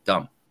I look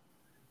dumb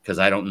because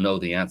I don't know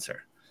the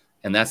answer.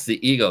 And that's the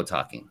ego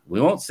talking.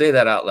 We won't say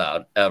that out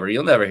loud ever.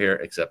 You'll never hear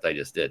it, except I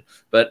just did.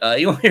 But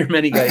you won't hear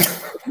many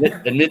guys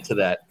admit to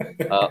that.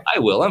 I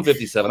will. I'm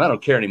 57. I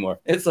don't care anymore.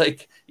 It's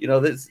like,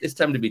 it's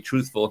time to be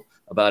truthful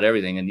about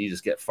everything. And you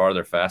just get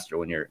farther faster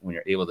when you're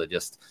able to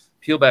just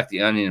peel back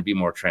the onion and be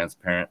more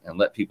transparent and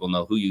let people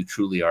know who you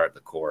truly are at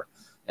the core.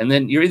 And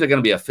then you're either going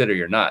to be a fit or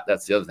you're not.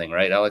 That's the other thing,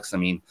 right, Alex? I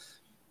mean,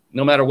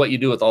 no matter what you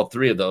do with all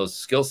 3 of those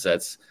skill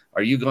sets,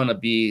 are you going to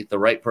be the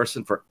right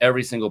person for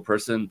every single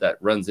person that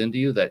runs into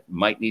you that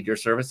might need your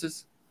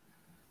services?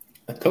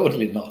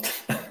 Totally not.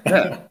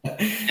 Yeah.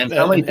 And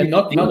how many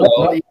not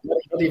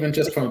even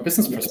just from a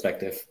business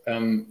perspective.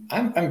 I'm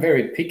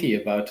very picky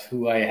about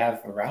who I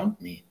have around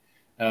me,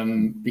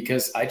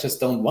 because I just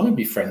don't want to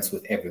be friends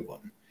with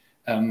everyone.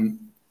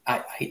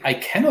 I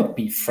cannot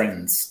be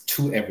friends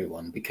to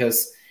everyone,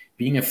 because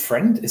being a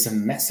friend is a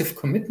massive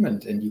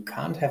commitment, and you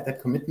can't have that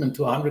commitment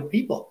to 100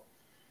 people.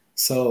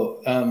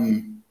 So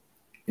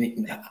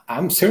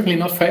I'm certainly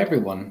not for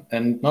everyone,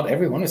 and not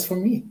everyone is for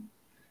me.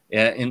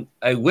 Yeah, and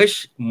I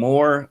wish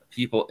more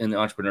people in the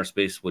entrepreneur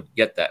space would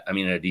get that. I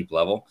mean, at a deep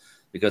level,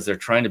 because they're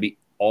trying to be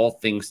all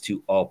things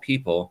to all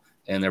people,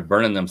 and they're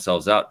burning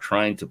themselves out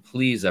trying to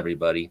please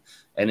everybody.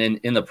 And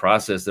in the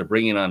process, they're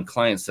bringing on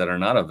clients that are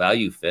not a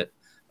value fit,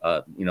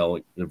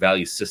 the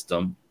value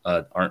system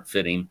aren't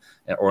fitting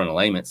or in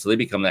alignment. So they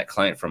become that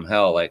client from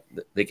hell. Like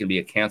they can be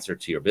a cancer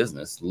to your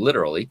business,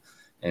 literally,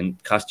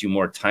 and cost you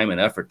more time and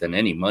effort than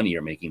any money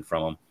you're making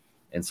from them.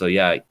 And so,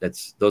 yeah,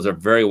 those are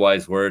very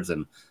wise words.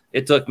 And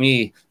it took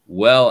me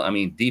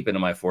deep into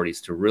my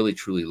 40s to really,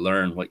 truly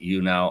learn what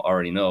you now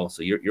already know.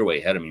 So you're way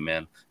ahead of me,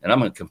 man. And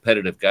I'm a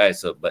competitive guy.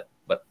 So, but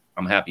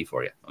I'm happy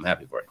for you. I'm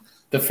happy for you.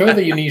 The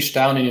further you niche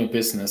down in your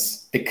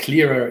business, the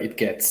clearer it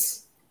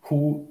gets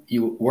who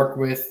you work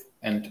with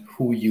and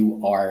who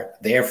you are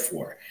there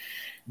for.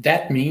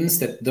 That means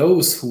that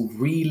those who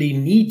really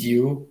need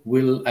you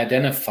will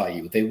identify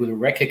you. They will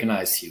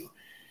recognize you.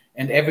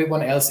 And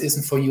everyone else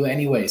isn't for you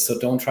anyway. So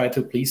don't try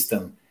to please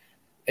them.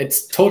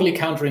 It's totally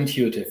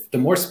counterintuitive. The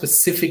more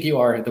specific you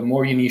are, the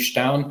more you niche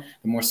down,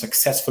 the more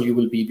successful you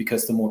will be,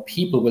 because the more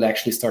people will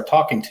actually start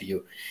talking to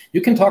you.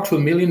 You can talk to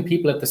 1 million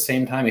people at the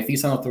same time. If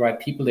these are not the right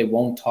people, they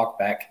won't talk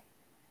back.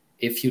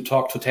 If you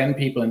talk to 10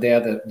 people and they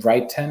are the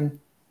right 10,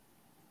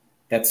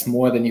 that's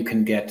more than you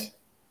can get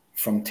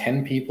from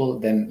 10 people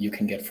than you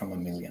can get from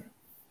 1 million.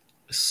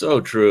 So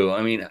true.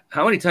 I mean,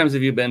 how many times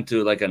have you been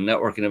to like a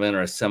networking event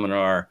or a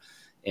seminar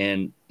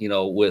and,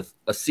 with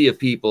a sea of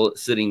people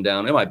sitting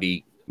down, it might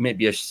be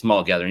maybe a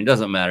small gathering, it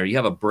doesn't matter. You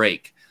have a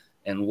break.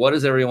 And what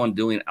is everyone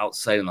doing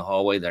outside in the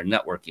hallway? They're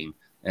networking.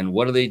 And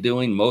what are they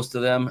doing? Most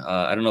of them,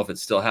 I don't know if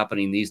it's still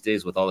happening these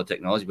days with all the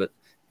technology, but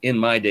in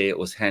my day, it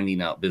was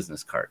handing out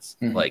business cards,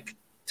 like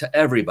to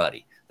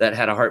everybody that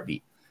had a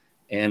heartbeat.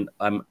 And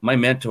my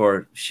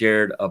mentor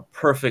shared a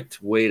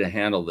perfect way to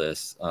handle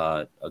this,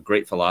 a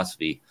great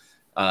philosophy.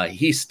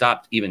 He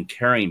stopped even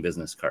carrying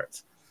business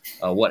cards.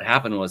 What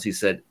happened was he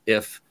said,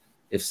 if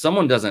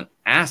someone doesn't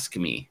ask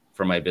me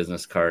for my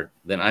business card,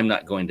 then I'm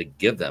not going to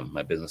give them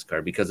my business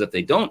card, because if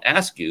they don't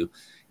ask you,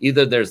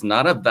 either there's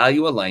not a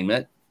value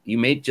alignment, you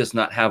may just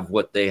not have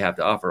what they have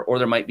to offer, or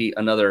there might be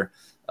another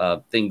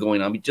thing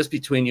going on just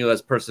between you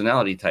as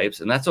personality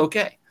types, and that's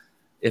okay.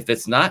 If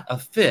it's not a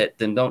fit,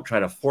 then don't try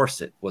to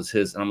force it, was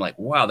his. And I'm like,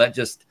 wow,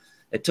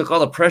 it took all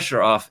the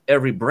pressure off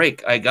every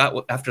break I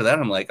got. After that,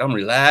 I'm like, I'm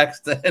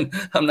relaxed and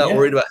I'm not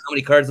worried about how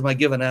many cards am I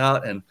giving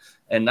out, and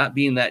not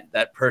being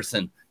that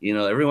person.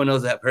 Everyone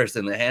knows that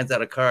person that hands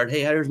out a card.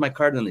 Hey, here's my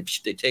card. And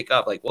they take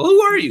off like, well, who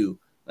are you?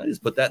 I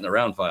just put that in the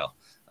round file.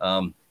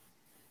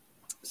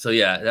 So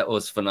yeah, that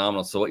was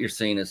phenomenal. So what you're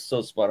saying is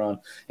so spot on.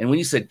 And when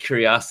you said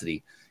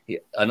curiosity,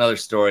 another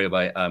story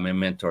about my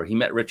mentor, he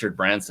met Richard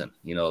Branson,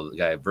 the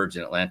guy at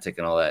Virgin Atlantic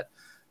and all that,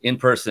 in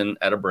person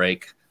at a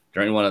break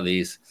during one of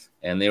these.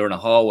 And they were in a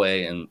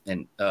hallway,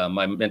 and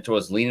my mentor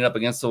was leaning up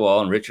against the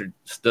wall, and Richard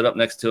stood up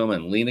next to him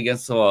and leaned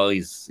against the wall.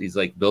 He's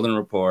like building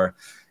rapport,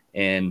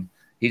 and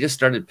he just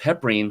started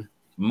peppering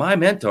my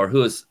mentor,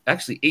 who is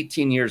actually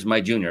 18 years my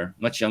junior,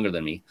 much younger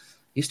than me.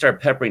 He started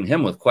peppering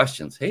him with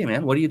questions. Hey,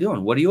 man, what are you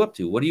doing? What are you up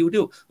to? What do you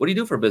do? What do you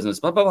do for business?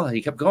 Blah, blah, blah.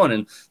 He kept going,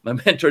 and my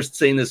mentor's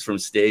saying this from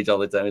stage all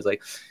the time. He's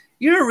like,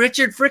 you're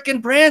Richard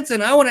freaking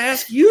Branson. I want to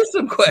ask you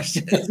some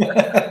questions.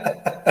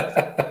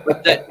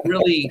 But that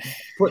really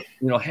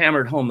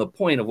hammered home the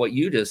point of what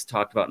you just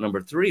talked about.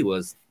 Number 3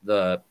 was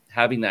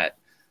having that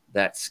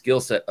skill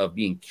set of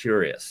being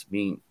curious,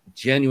 being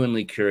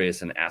genuinely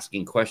curious and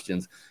asking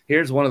questions.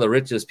 Here's one of the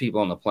richest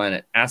people on the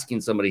planet asking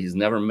somebody he's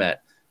never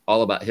met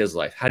all about his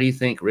life. How do you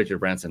think Richard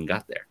Branson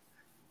got there?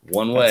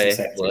 One way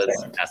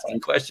was asking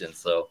questions.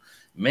 So,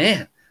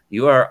 man,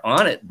 you are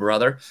on it,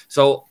 brother.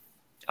 So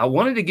I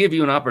wanted to give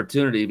you an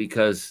opportunity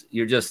because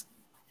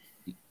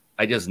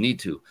I just need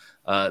to.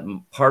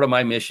 Part of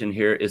my mission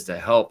here is to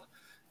help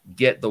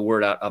get the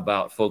word out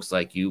about folks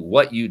like you,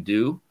 what you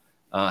do,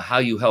 how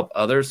you help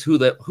others,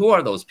 who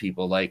are those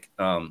people? Like,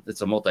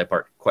 it's a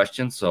multi-part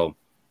question, so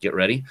get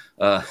ready.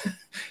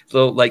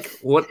 So like,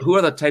 who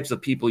are the types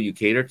of people you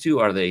cater to?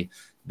 Are they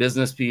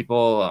business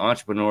people,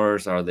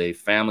 entrepreneurs? Are they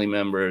family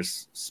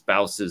members,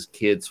 spouses,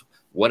 kids,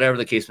 whatever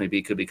the case may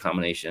be? Could be a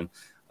combination.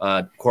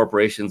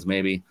 Corporations,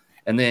 maybe.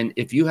 And then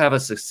if you have a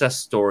success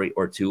story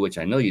or two, which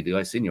I know you do,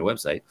 I've seen your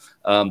website,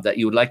 that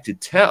you would like to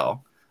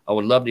tell, I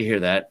would love to hear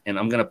that. And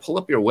I'm going to pull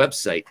up your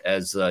website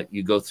as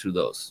you go through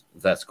those,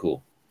 if that's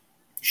cool.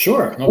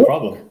 Sure, no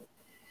problem.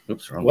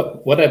 Oops, wrong.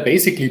 What I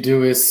basically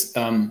do is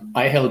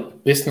I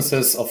help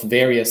businesses of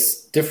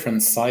various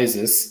different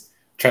sizes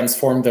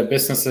transform their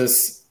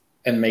businesses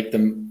and make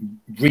them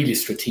really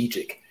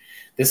strategic.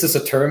 This is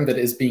a term that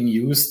is being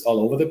used all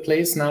over the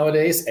place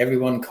nowadays.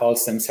 Everyone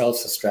calls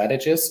themselves a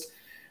strategist.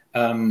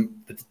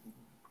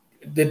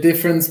 The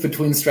difference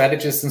between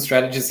strategist and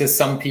strategist is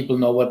some people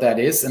know what that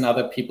is, and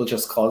other people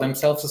just call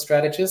themselves a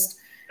strategist.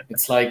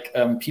 It's like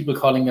people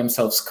calling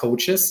themselves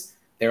coaches.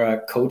 There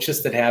are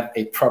coaches that have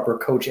a proper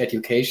coach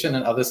education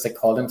and others that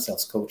call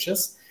themselves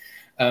coaches.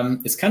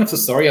 It's kind of the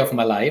story of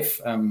my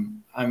life.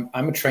 I'm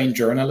a trained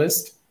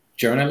journalist.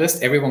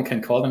 Everyone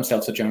can call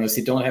themselves a journalist.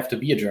 You don't have to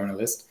be a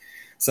journalist.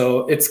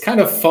 So it's kind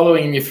of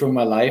following me through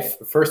my life.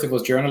 First it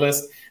was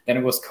journalist, then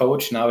it was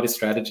coach, now it is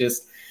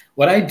strategist.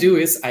 What I do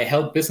is I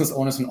help business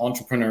owners and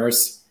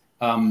entrepreneurs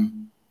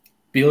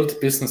build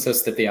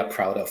businesses that they are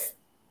proud of,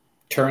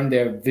 turn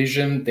their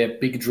vision, their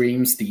big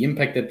dreams, the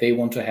impact that they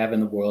want to have in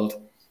the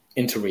world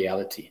into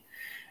reality.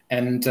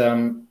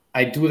 And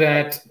I do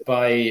that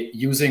by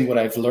using what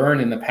I've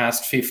learned in the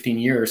past 15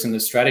 years in the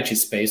strategy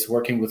space,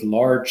 working with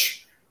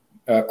large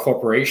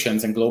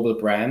corporations and global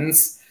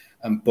brands,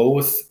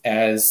 both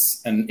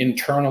as an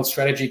internal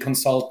strategy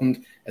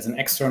consultant, as an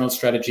external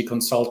strategy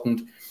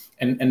consultant,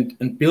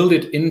 and build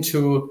it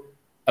into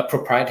a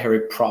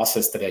proprietary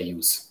process that I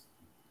use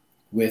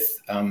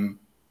with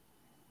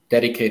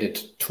dedicated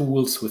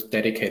tools, with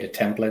dedicated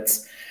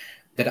templates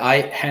that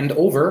I hand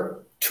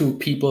over to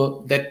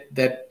people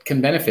that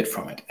can benefit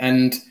from it.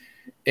 And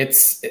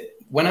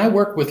when I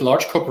work with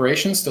large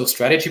corporations, those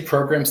strategy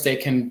programs, they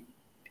can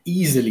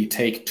easily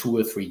take 2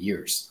 or 3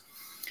 years.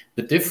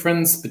 The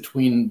difference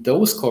between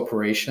those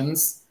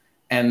corporations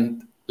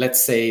and,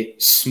 let's say,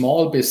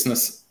 small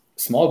businesses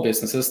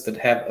that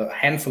have a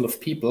handful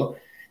of people,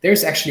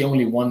 there's actually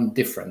only one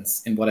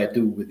difference in what I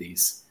do with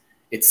these.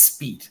 It's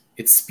speed.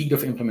 It's speed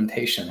of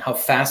implementation, how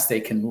fast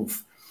they can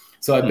move.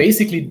 So I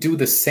basically do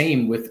the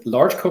same with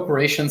large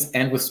corporations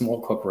and with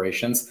small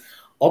corporations,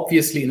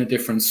 obviously in a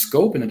different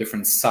scope, in a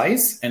different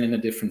size, and in a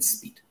different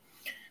speed.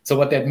 So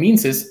what that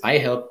means is I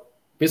help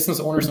business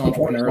owners and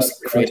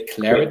entrepreneurs create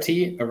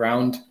clarity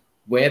around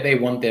where they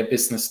want their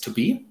business to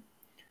be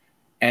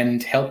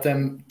and help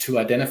them to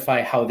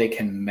identify how they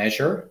can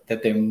measure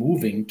that they're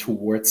moving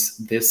towards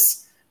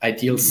this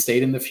ideal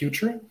state in the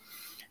future,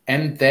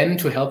 and then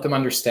to help them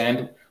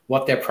understand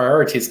what their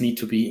priorities need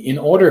to be in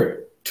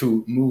order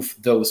to move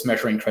those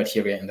measuring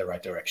criteria in the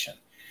right direction.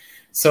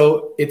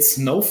 So it's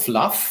no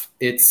fluff.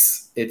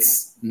 It's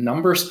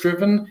numbers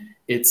driven.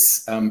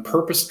 It's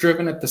purpose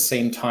driven at the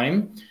same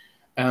time.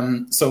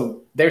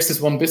 So there's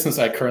this one business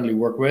I currently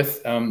work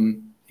with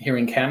here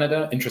in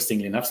Canada.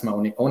 Interestingly enough, it's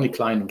my only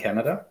client in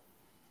Canada.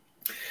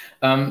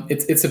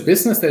 It's a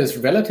business that is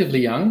relatively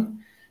young,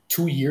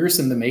 2 years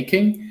in the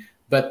making,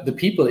 but the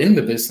people in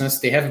the business,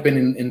 they have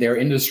been in their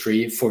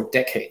industry for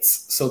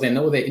decades. So they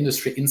know their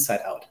industry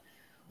inside out.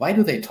 Why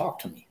do they talk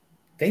to me?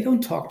 They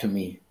don't talk to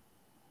me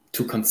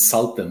to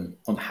consult them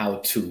on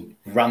how to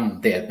run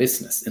their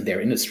business in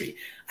their industry.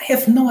 I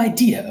have no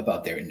idea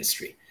about their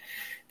industry.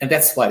 And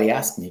that's why they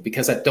ask me,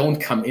 because I don't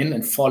come in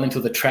and fall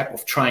into the trap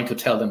of trying to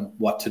tell them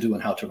what to do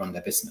and how to run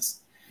their business.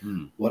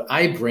 What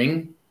I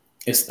bring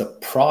is the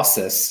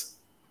process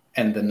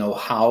and the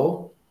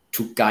know-how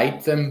to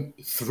guide them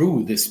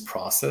through this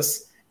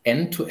process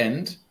end to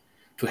end,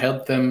 to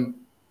help them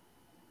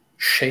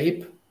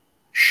shape,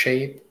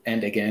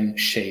 and again,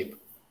 shape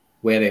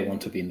where they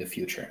want to be in the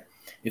future.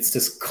 It's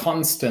this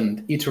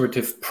constant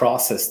iterative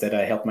process that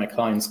I help my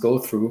clients go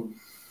through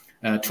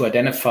to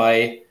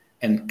identify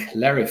and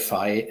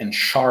clarify and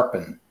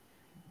sharpen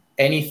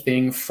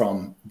anything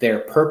from their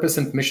purpose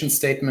and mission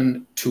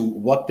statement to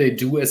what they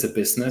do as a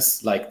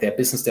business, like their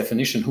business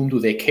definition, whom do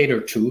they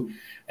cater to,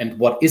 and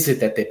what is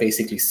it that they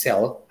basically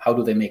sell, how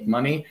do they make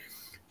money,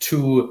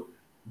 to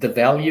the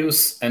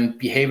values and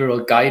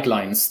behavioral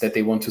guidelines that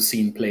they want to see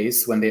in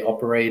place when they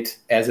operate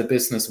as a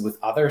business with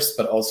others,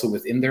 but also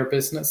within their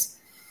business.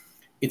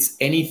 It's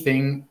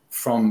anything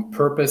from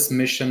purpose,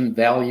 mission,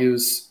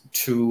 values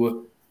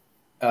to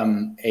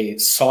a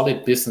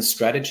solid business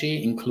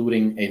strategy,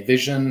 including a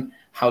vision.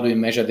 How do you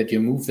measure that you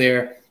move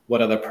there?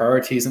 What are the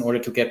priorities in order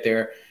to get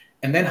there?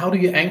 And then how do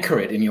you anchor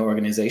it in your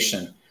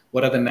organization?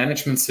 What are the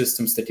management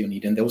systems that you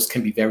need? And those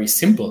can be very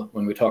simple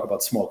when we talk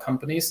about small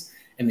companies,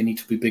 and they need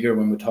to be bigger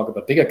when we talk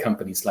about bigger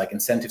companies, like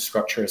incentive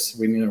structures,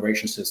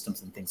 remuneration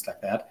systems, and things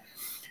like that.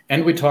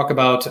 And we talk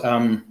about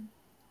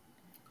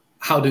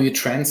how do you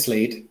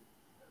translate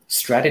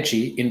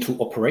strategy into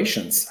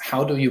operations?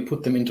 How do you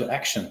put them into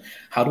action?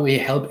 How do we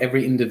help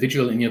every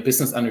individual in your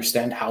business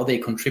understand how they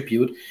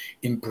contribute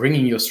in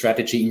bringing your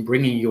strategy, in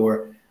bringing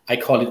your, I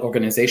call it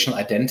organizational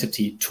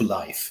identity, to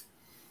life?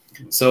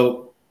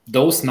 So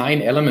those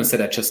 9 elements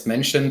that I just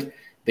mentioned,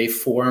 they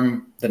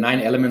form the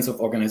 9 elements of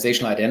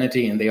organizational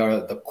identity, and they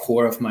are the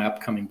core of my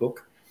upcoming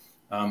book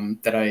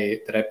that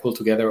I pulled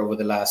together over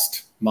the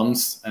last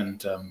months.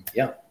 And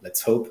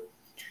let's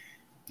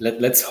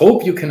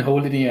hope you can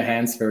hold it in your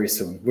hands very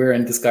soon. We're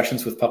in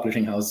discussions with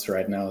publishing houses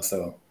right now,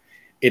 so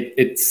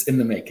it's in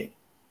the making.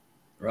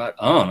 Right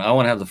on. I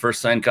want to have the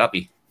first signed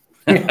copy.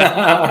 You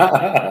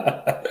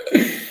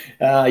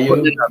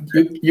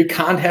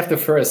can't have the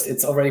first.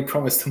 It's already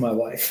promised to my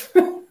wife.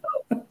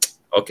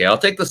 Okay, I'll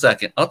take the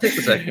second.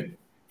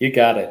 You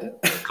got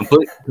it.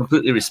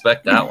 Completely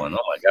respect that one. Oh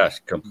my gosh,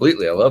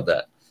 completely. I love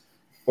that.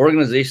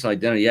 Organizational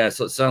identity. Yeah,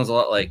 so it sounds a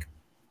lot like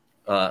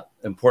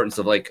importance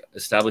of like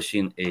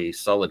establishing a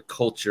solid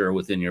culture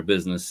within your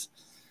business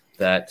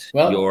that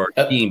your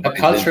team. A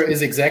culture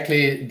is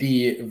exactly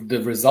the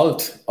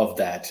result of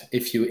that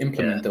if you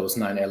implement those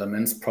 9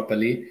 elements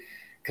properly.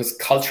 Because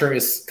culture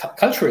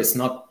is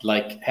not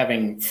like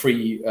having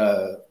free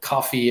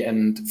coffee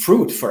and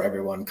fruit for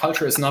everyone.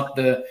 Culture is not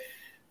the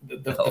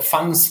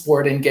fun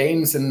sport and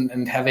games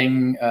and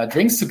having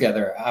drinks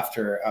together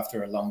after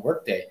a long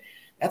workday.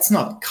 That's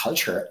not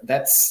culture.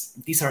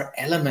 These are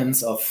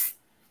elements of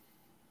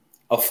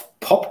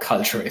pop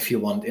culture, if you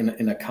want,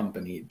 in a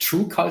company.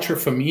 True culture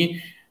for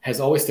me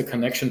has always the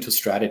connection to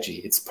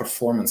strategy. It's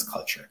performance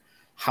culture.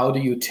 how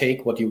do you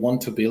take what you want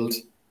to build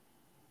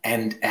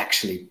and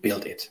actually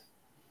build it?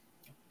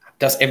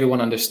 Does everyone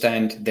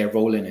understand their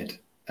role in it?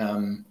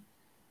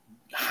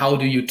 How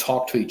do you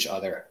talk to each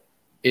other?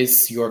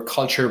 Is your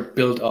culture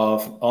built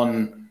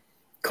on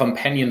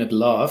companionate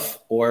love,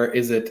 or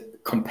is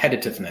it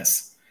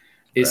competitiveness?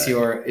 Is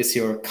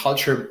your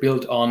culture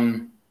built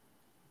on,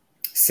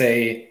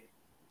 say,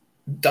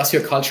 does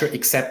your culture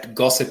accept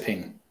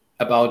gossiping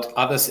about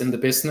others in the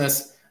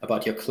business,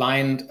 about your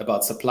client,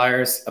 about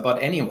suppliers,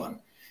 about anyone?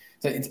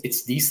 So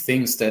it's these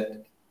things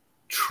that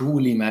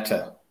truly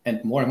matter.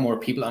 And more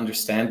people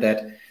understand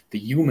that the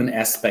human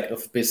aspect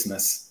of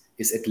business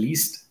is at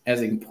least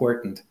as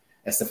important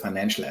as the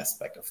financial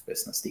aspect of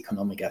business, the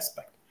economic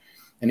aspect.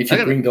 And if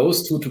you bring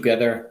those two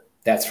together,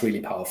 that's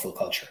really powerful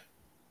culture.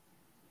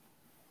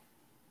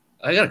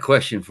 I got a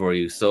question for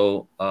you.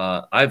 So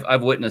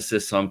I've witnessed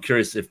this, so I'm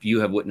curious if you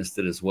have witnessed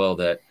it as well,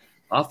 that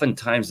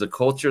oftentimes the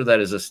culture that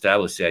is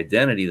established, the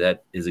identity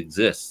that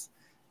exists,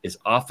 is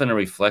often a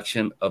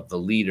reflection of the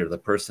leader, the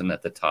person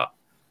at the top.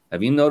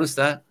 Have you noticed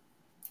that?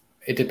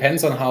 It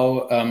depends on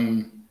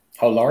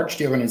how large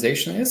the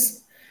organization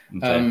is.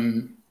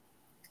 Okay.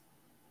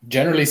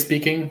 Generally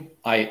speaking,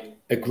 I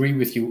agree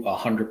with you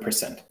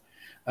 100%.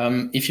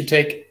 If you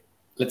take,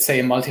 let's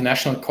say, a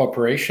multinational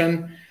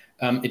corporation,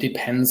 it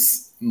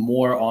depends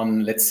more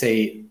on, let's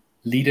say,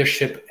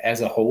 leadership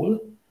as a whole,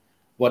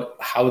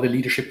 how the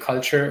leadership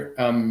culture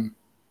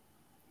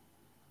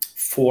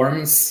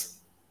forms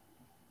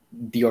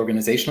the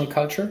organizational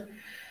culture.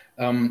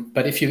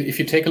 But if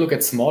you take a look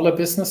at smaller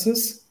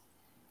businesses,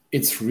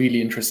 it's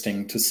really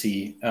interesting to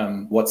see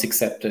what's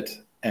accepted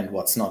and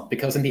what's not,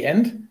 because in the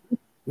end,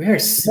 we are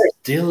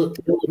still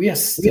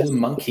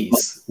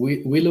monkeys.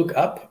 We look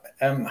up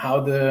how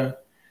the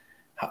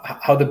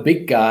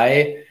big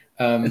guy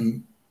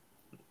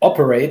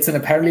operates, and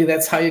apparently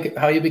that's how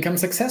you become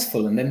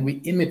successful, and then we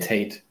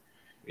imitate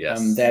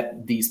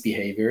these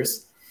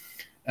behaviors.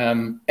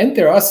 And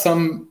there are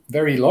some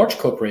very large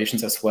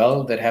corporations as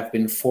well that have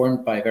been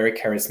formed by very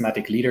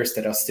charismatic leaders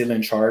that are still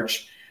in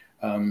charge,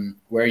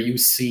 where you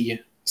see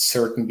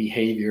certain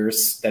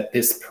behaviors that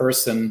this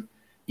person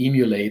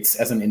emulates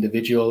as an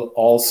individual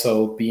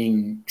also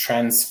being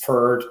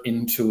transferred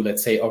into,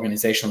 let's say,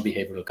 organizational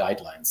behavioral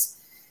guidelines,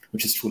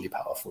 which is truly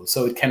powerful.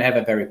 So it can have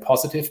a very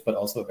positive, but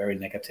also a very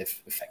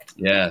negative effect.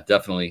 Yeah,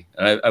 definitely.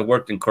 I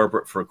worked in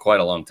corporate for quite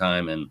a long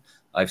time, and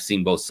I've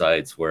seen both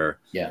sides where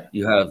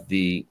you have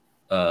the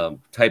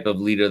type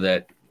of leader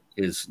that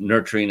is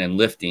nurturing and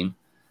lifting,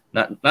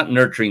 not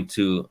nurturing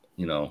to,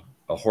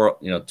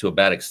 to a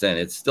bad extent.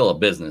 It's still a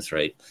business,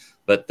 right?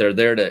 But they're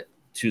there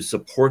to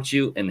support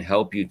you and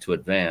help you to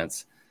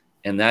advance.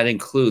 And that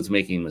includes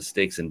making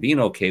mistakes and being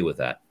okay with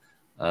that.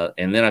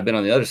 And then I've been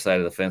on the other side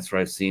of the fence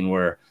where I've seen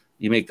where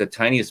you make the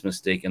tiniest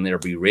mistake and they're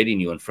berating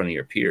you in front of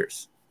your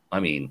peers. I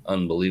mean,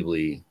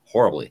 unbelievably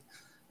horribly.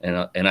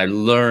 And I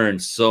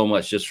learned so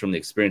much just from the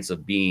experience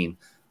of being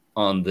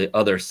on the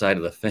other side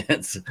of the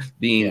fence,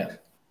 being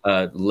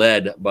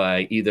led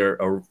by either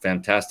a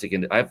fantastic,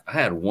 and I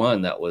had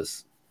one that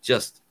was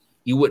just,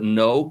 you wouldn't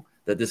know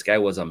that this guy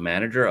was a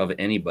manager of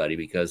anybody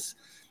because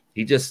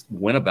he just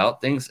went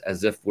about things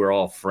as if we're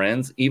all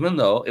friends, even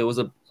though it was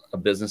a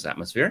business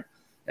atmosphere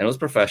and it was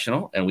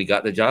professional and we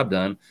got the job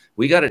done.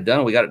 We got it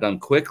done. We got it done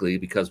quickly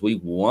because we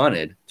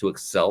wanted to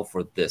excel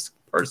for this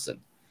person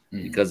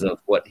because of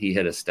what he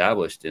had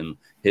established in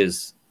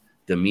his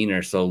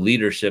demeanor. So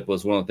leadership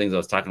was one of the things I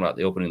was talking about at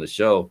the opening of the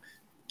show.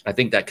 I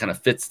think that kind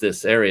of fits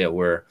this area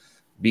where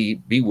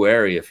be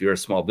wary if you're a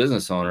small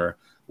business owner.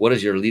 What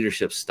is your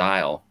leadership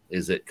style?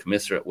 Is it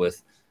commensurate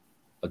with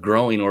a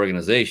growing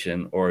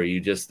organization, or are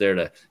you just there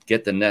to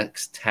get the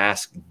next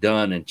task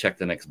done and check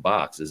the next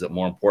box? Is it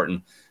more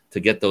important to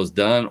get those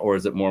done, or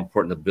is it more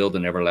important to build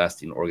an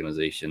everlasting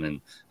organization? And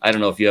I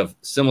don't know if you have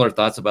similar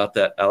thoughts about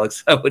that,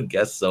 Alex. I would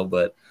guess so,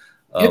 but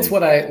it's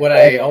what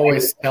I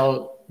always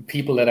tell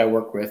people that I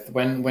work with.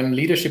 When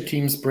leadership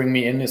teams bring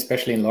me in,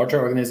 especially in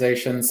larger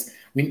organizations,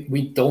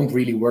 we don't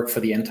really work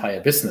for the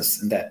entire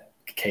business in that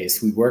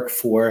case. We work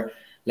for,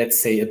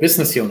 let's say, a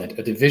business unit,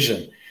 a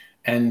division.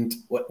 And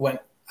when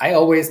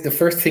the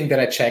first thing that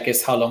I check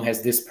is how long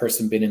has this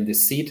person been in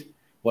this seat?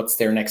 What's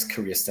their next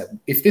career step?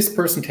 If this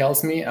person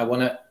tells me I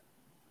want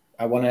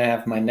to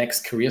have my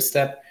next career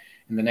step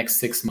in the next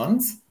 6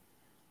 months,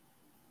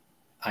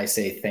 I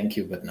say thank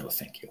you, but no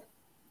thank you.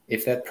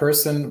 If that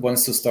person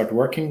wants to start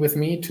working with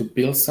me to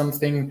build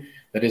something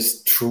that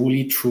is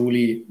truly,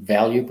 truly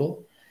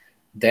valuable,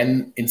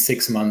 then in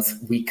 6 months,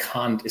 we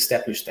can't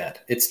establish that.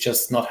 It's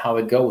just not how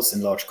it goes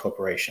in large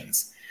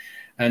corporations.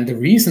 And the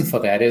reason for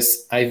that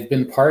is I've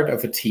been part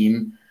of a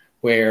team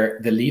where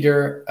the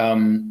leader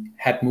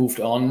had moved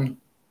on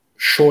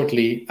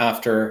shortly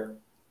after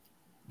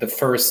the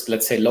first,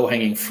 let's say,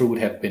 low-hanging fruit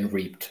have been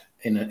reaped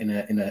in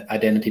an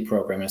identity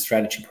program, a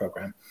strategy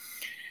program.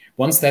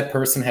 Once that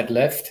person had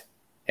left,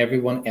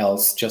 everyone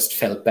else just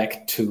fell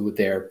back to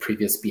their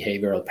previous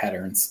behavioral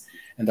patterns,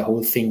 and the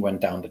whole thing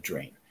went down the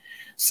drain.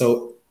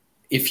 So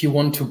if you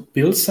want to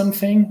build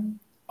something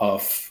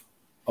of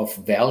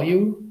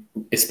value,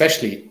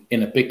 especially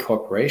in a big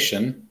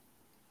corporation,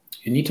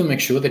 you need to make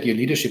sure that your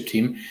leadership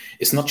team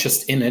is not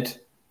just in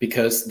it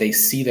because they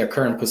see their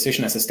current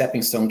position as a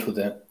stepping stone to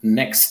the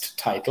next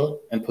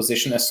title and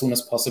position as soon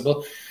as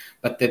possible,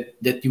 but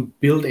that you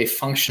build a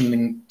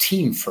functioning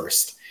team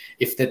first.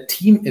 If the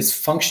team is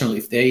functional,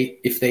 if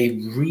they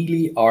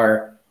really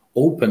are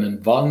open and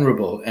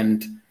vulnerable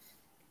and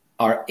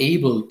are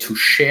able to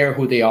share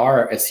who they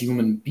are as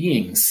human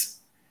beings,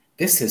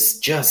 this is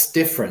just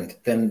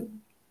different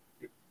than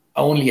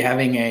only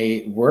having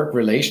a work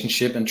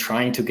relationship and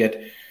trying to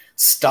get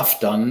stuff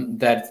done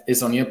that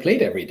is on your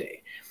plate every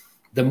day.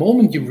 The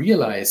moment you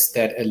realize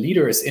that a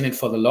leader is in it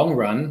for the long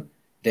run,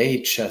 they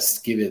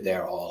just give it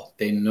their all.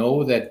 They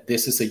know that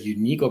this is a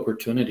unique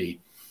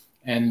opportunity.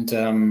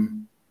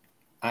 And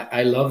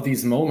I love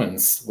these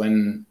moments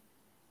when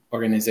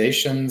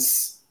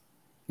organizations,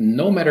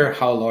 no matter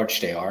how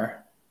large they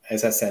are,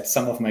 as I said,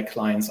 some of my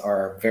clients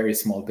are very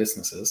small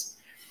businesses.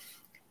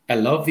 I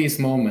love these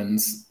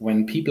moments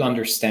when people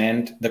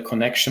understand the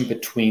connection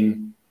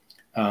between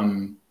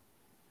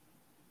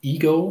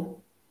ego,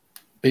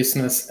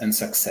 business, and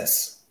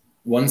success.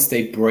 Once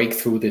they break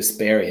through this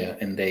barrier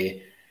and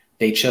they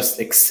just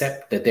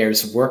accept that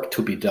there's work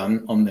to be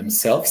done on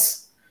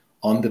themselves,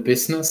 on the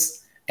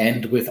business,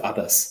 and with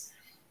others.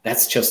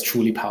 That's just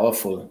truly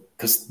powerful,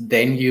 because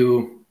then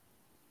you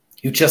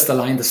just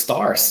align the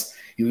stars.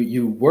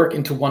 You work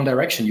into one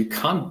direction. You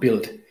can't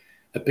build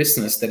a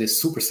business that is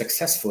super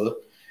successful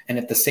and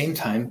at the same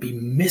time be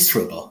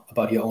miserable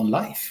about your own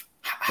life.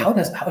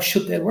 How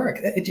should that work?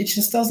 It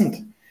just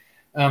doesn't.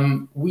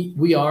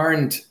 We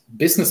aren't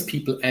business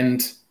people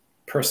and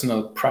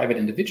personal private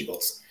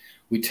individuals.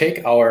 We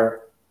take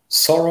our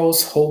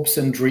sorrows, hopes,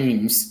 and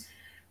dreams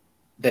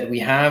that we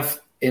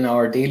have in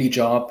our daily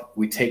job,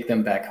 we take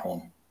them back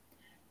home.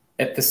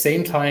 At the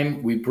same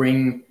time, we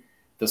bring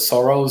the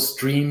sorrows,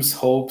 dreams,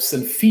 hopes,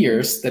 and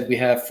fears that we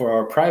have for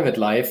our private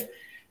life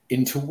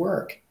into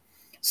work.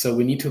 So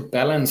we need to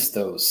balance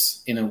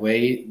those in a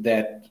way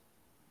that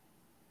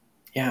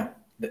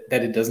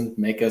it doesn't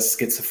make us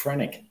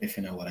schizophrenic, if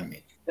you know what I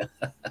mean.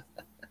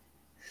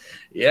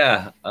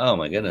 Yeah. Oh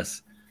my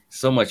goodness.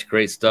 So much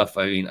great stuff.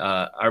 I mean,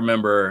 I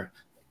remember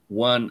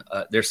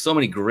there's so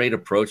many great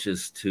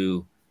approaches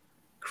to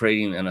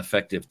creating an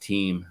effective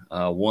team.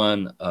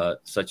 One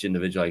such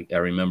individual, I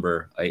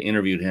remember I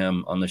interviewed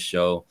him on the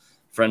show.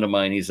 A friend of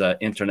mine, he's an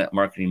internet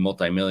marketing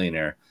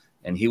multimillionaire,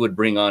 and he would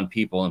bring on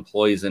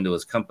employees into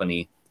his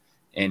company.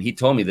 And he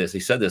told me this, he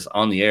said this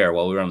on the air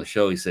while we were on the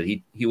show. He said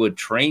he would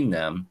train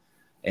them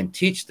and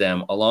teach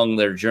them along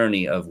their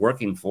journey of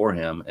working for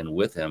him and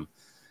with him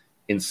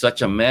in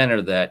such a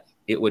manner that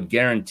it would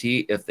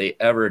guarantee if they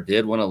ever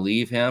did want to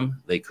leave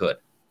him, they could.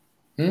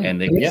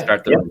 And they could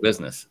start their own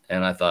business.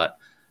 And I thought,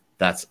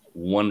 that's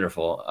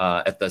wonderful.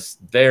 At the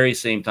very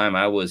same time,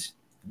 I was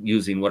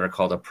using what are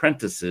called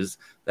apprentices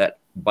that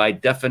by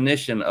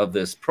definition of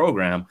this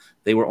program,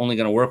 they were only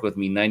going to work with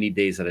me 90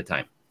 days at a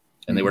time,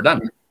 and they were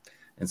done.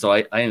 And so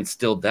I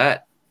instilled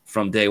that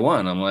from day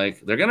one. I'm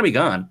like, they're going to be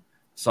gone.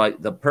 So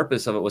the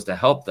purpose of it was to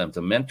help them,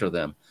 to mentor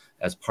them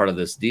as part of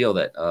this deal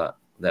that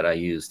I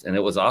used. And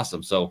it was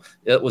awesome. So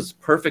it was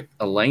perfect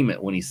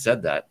alignment when he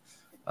said that.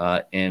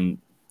 And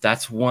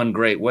that's one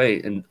great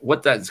way. And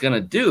what that's going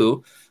to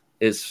do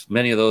is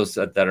many of those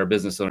that are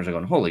business owners are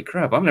going, holy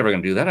crap, I'm never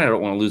going to do that. I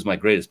don't want to lose my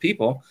greatest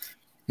people.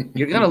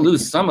 You're going to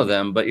lose some of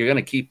them, but you're going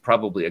to keep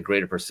probably a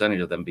greater percentage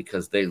of them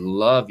because they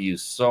love you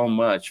so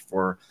much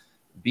for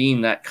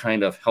being that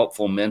kind of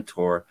helpful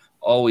mentor,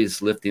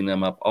 always lifting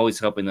them up, always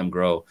helping them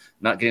grow,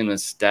 not getting them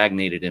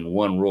stagnated in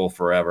one role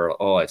forever.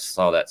 Oh, I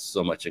saw that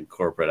so much in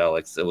corporate,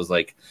 Alex. It was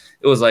like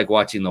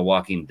watching The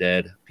Walking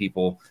Dead,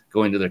 people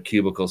going to their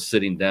cubicles,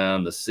 sitting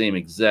down, the same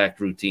exact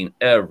routine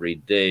every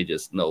day,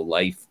 just no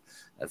life.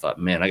 I thought,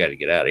 man, I got to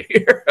get out of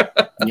here.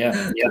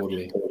 Yeah,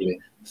 totally.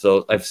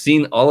 So I've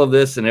seen all of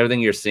this, and everything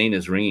you're saying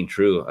is ringing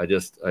true.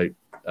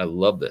 I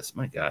love this.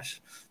 My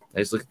gosh. I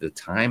just look at the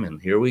time,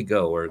 and here we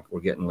go. We're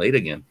getting late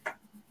again.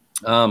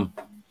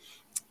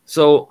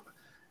 So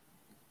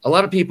a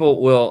lot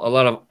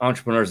of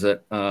entrepreneurs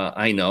that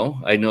I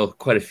know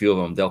quite a few of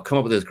them, they'll come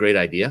up with this great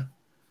idea,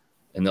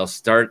 and they'll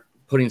start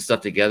putting stuff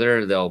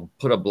together. They'll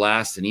put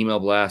an email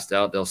blast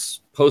out. They'll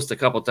post a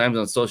couple times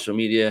on social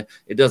media.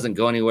 It doesn't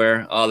go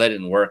anywhere. Oh, that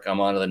didn't work.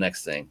 I'm on to the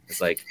next thing. It's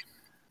like,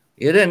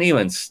 you didn't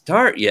even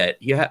start yet.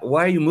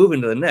 Why are you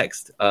moving to the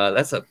next?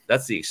 That's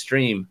the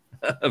extreme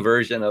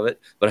version of it.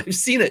 But I've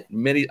seen it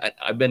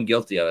I've been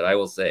guilty of it, I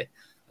will say,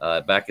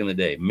 back in the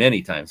day,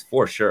 many times,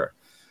 for sure.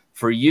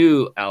 For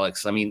you,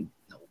 Alex, I mean,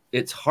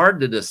 it's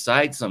hard to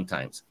decide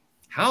sometimes.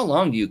 How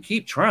long do you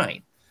keep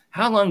trying?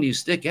 How long do you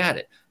stick at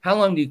it? How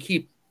long do you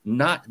keep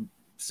not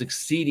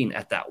succeeding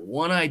at that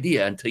one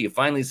idea until you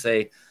finally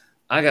say,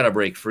 I got to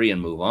break free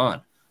and move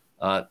on?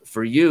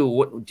 For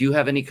you, do you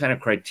have any kind of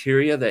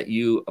criteria that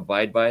you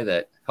abide by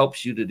that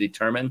helps you to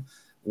determine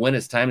when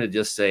it's time to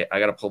just say, I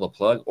got to pull the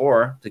plug,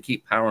 or to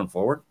keep powering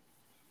forward?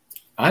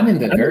 I'm in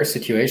that very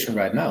situation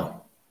right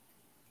now.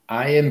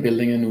 I am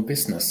building a new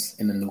business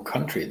in a new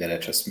country that I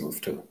just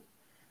moved to.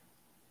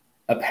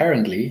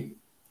 Apparently,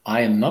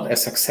 I am not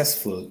as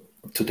successful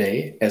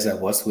today as I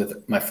was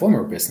with my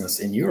former business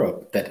in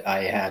Europe that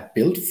I had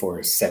built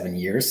for 7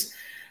 years.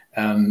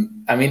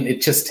 I mean,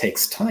 it just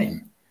takes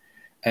time.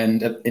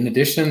 And in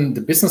addition,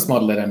 the business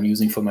model that I'm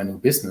using for my new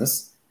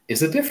business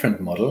is a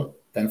different model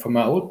than for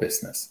my old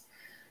business.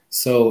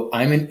 So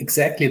I'm in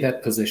exactly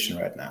that position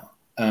right now.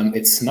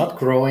 It's not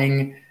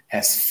growing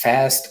as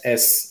fast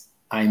as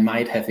I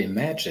might have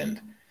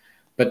imagined.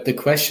 But the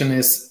question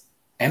is,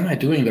 am I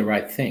doing the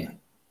right thing?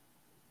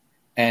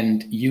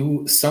 And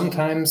you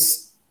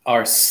sometimes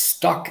are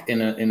stuck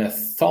in a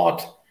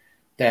thought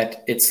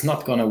that it's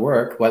not going to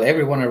work while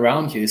everyone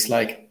around you is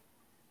like,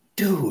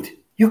 dude,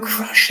 you're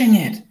crushing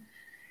it.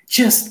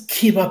 Just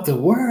keep up the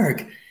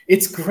work.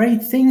 It's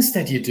great things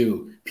that you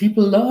do.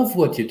 People love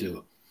what you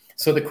do.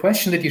 So the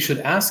question that you should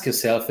ask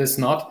yourself is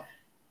not,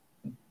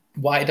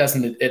 why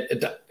doesn't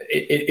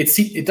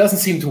it doesn't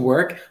seem to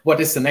work? What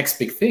is the next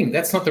big thing?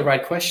 That's not the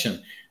right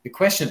question. The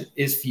question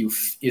is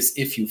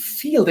if you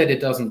feel that it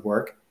doesn't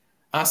work,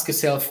 ask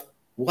yourself,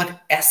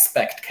 what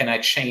aspect can I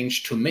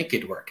change to make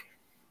it work?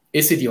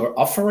 Is it your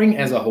offering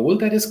as a whole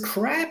that is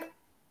crap?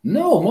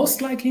 No,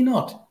 most likely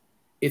not.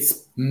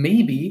 It's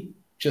maybe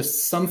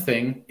just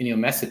something in your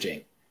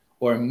messaging,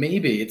 or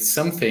maybe it's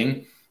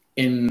something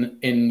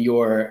in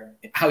your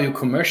how you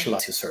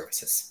commercialize your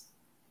services.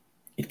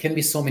 It can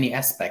be so many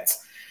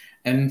aspects.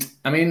 And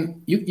I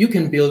mean, you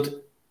can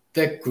build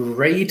the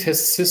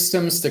greatest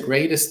systems, the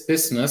greatest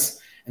business,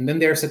 and then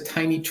there's a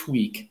tiny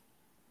tweak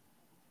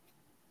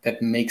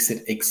that makes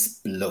it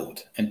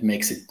explode and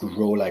makes it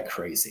grow like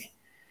crazy.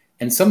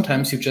 And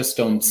sometimes you just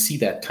don't see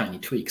that tiny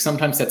tweak.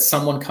 Sometimes that's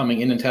someone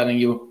coming in and telling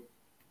you,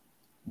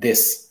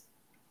 this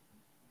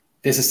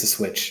is the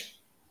switch.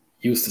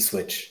 Use the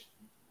switch.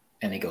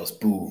 And it goes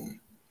boom.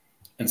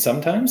 And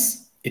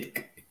sometimes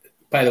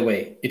by the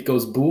way, it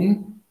goes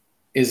boom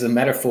is a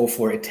metaphor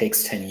for it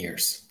takes 10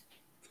 years.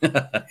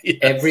 Yes.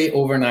 Every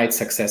overnight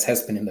success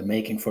has been in the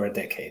making for a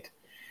decade.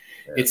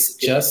 Yes. It's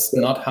just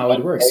not how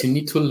it works. You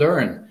need to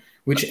learn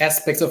which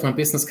aspects of my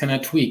business can I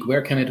tweak?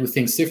 Where can I do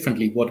things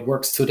differently? What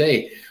works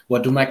today?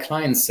 What do my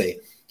clients say?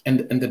 And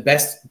the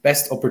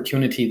best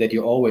opportunity that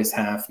you always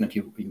have, and that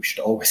you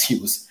should always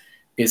use,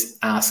 is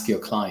ask your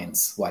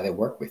clients why they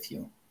work with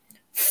you.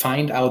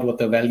 Find out what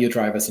the value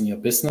drivers in your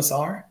business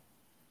are,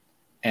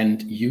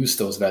 and use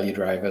those value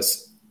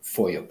drivers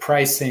for your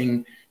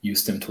pricing,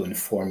 use them to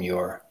inform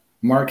your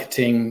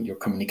marketing, your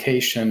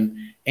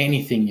communication,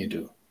 anything you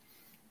do.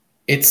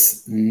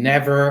 It's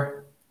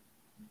never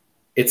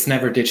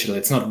digital.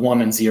 It's not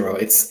 1 and 0.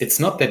 It's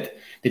not that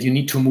you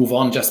need to move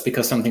on just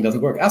because something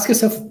doesn't work. Ask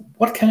yourself,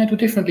 what can I do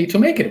differently to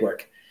make it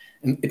work?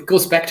 And it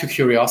goes back to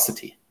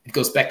curiosity. It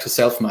goes back to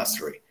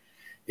self-mastery.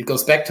 It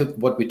goes back to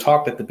what we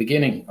talked at the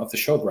beginning of the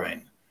show,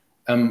 Brian.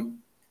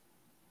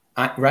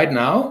 Right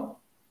now,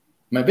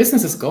 my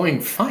business is going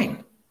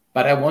fine,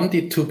 but I want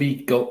it to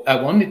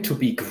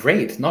be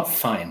great, not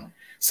fine.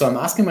 So I'm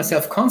asking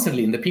myself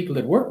constantly, and the people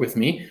that work with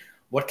me,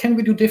 what can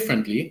we do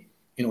differently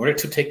in order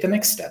to take the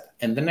next step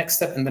and the next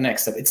step and the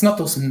next step? It's not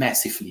those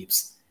massive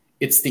leaps.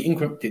 It's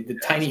the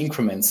tiny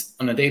increments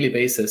on a daily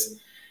basis.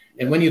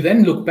 And when you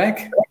then look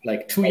back,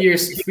 like 2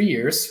 years, 3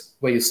 years,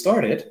 where you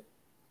started,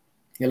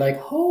 you're like,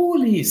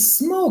 holy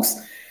smokes,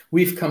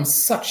 we've come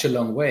such a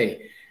long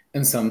way.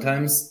 And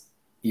sometimes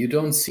you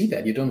don't see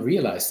that. You don't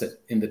realize that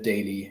in the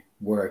daily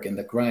work and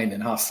the grind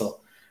and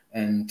hustle.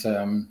 And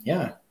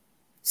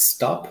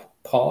stop,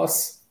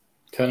 pause,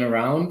 turn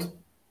around,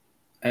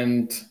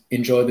 and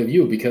enjoy the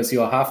view, because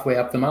you're halfway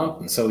up the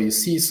mountain. So you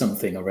see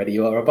something already.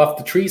 You are above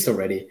the trees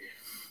already.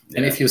 Yeah.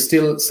 And if you're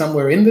still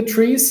somewhere in the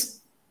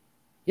trees,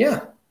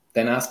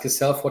 then ask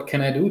yourself, what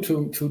can I do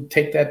to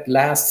take that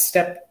last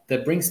step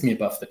that brings me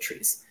above the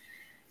trees?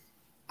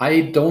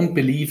 I don't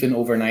believe in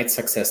overnight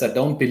success. I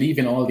don't believe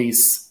in all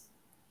these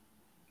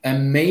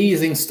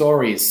amazing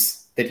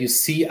stories that you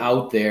see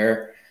out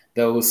there,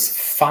 those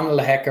funnel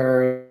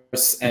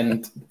hackers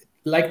and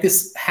like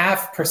this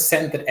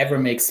 0.5% that ever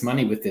makes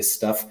money with this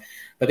stuff,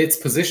 but it's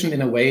positioned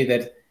in a way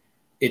that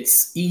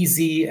it's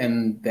easy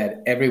and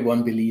that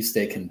everyone believes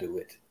they can do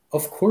it.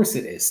 Of course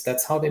it is.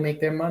 That's how they make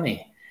their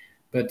money.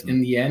 But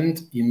in the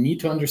end, you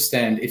need to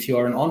understand, if you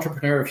are an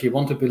entrepreneur, if you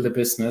want to build a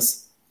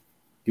business,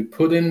 you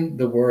put in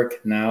the work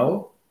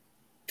now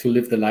to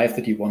live the life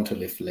that you want to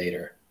live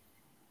later.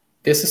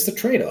 This is the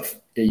trade-off.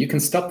 You can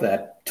stop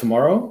that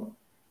tomorrow,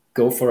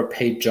 go for a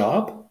paid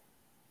job,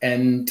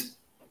 and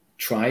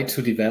try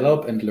to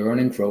develop and learn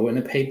and grow in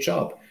a paid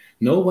job.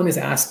 No one is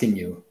asking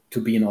you to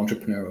be an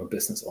entrepreneur or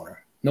business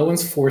owner. No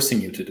one's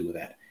forcing you to do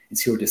that.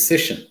 It's your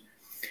decision.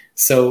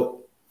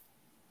 So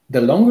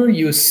the longer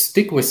you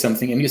stick with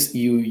something, and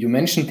you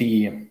mentioned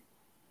the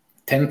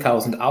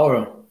 10,000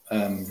 hour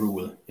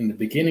rule in the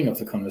beginning of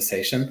the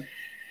conversation.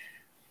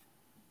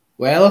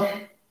 Well,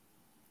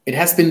 it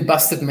has been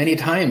busted many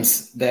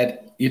times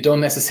that you don't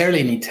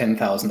necessarily need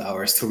 10,000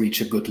 hours to reach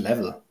a good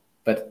level.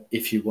 But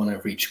if you want to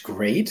reach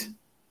great,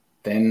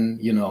 then,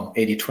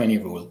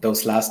 80-20 rule.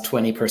 Those last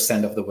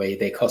 20% of the way,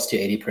 they cost you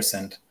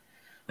 80%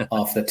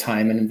 of the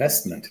time and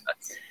investment.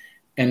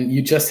 And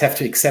you just have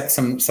to accept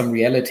some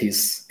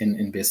realities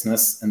in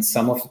business, and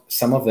some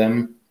of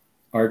them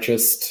are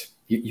just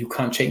you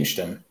can't change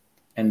them.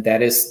 And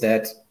that is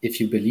that if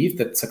you believe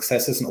that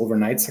success is an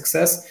overnight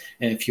success,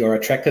 and if you're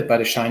attracted by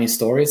the shiny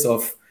stories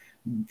of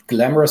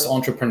glamorous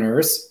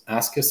entrepreneurs,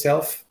 ask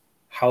yourself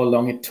how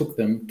long it took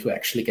them to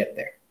actually get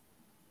there.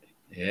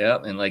 Yeah,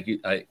 and like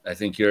I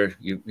think you're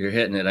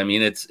hitting it. I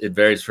mean, it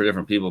varies for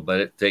different people, but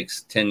it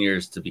takes 10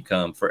 years to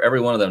become, for every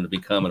one of them to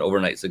become an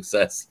overnight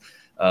success.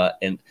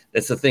 And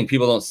that's the thing.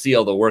 People don't see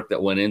all the work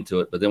that went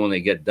into it, but then when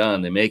they get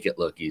done, they make it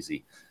look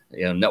easy.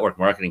 You know, network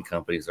marketing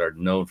companies are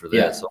known for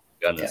this. Yeah. Oh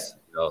my goodness. Yeah.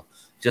 You know,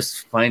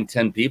 just find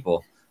 10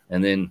 people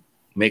and then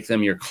make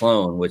them your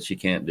clone, which you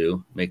can't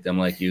do. Make them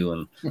like you,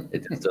 and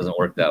it just doesn't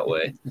work that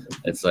way.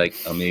 It's like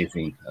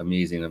amazing.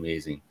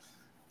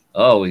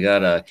 Oh, we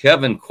got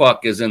Kevin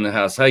Kwok is in the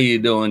house. How you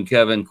doing,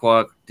 Kevin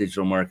Kwok?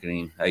 Digital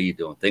marketing. How you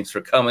doing? Thanks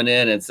for coming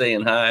in and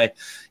saying hi.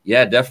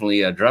 Yeah,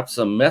 definitely. Drop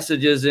some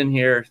messages in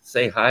here.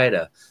 Say hi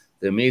to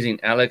the amazing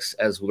Alex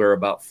as we're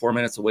about 4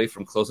 minutes away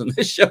from closing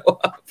this show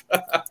up.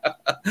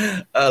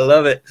 I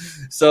love it.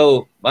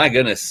 So, my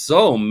goodness,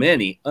 so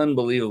many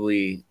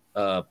unbelievably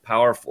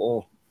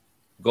powerful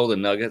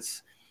golden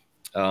nuggets.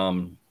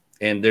 And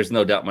there's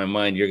no doubt in my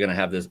mind you're going to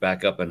have this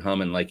back up and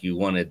humming like you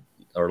wanted,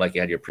 or like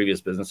you had your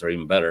previous business, or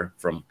even better,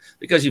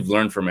 because you've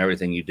learned from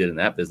everything you did in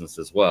that business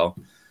as well.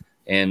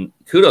 And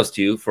kudos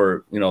to you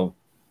for,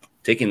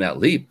 taking that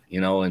leap,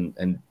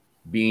 and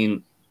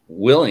being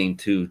willing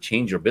to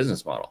change your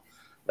business model.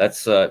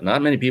 That's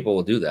not many people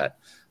will do that.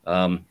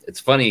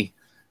 It's funny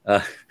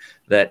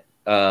that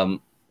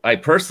I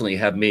personally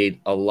have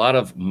made a lot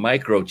of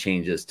micro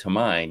changes to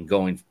mine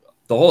going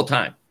the whole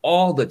time,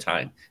 all the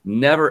time,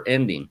 never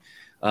ending.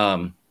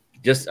 So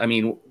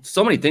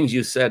many things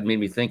you said made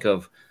me think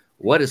of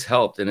what has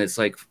helped. And it's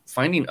like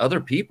finding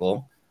other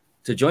people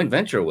to joint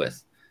venture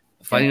with,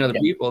 finding other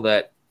people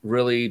that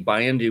really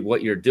buy into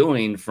what you're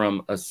doing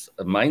from a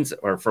mindset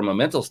or from a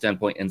mental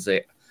standpoint and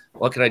say,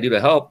 what can I do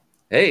to help?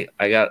 Hey,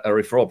 I got a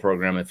referral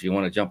program if you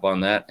want to jump on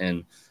that.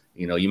 And,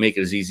 you make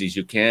it as easy as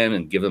you can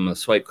and give them a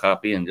swipe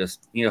copy and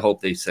just,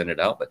 hope they send it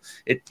out. But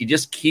you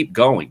just keep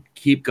going,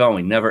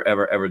 never,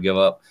 ever, ever give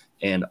up.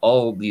 And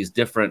all these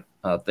different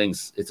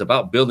things, it's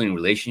about building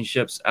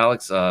relationships.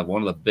 Alex,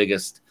 one of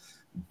the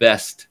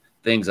best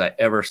things I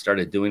ever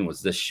started doing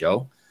was this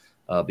show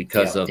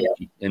because of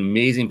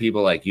amazing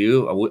people like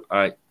you.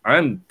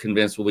 I'm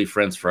convinced we'll be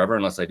friends forever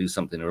unless I do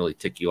something to really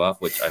tick you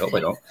off, which I hope I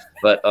don't.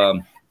 But,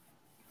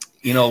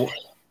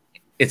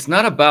 it's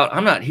not about,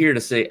 I'm not here to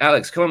say,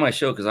 Alex, come on my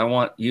show because I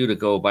want you to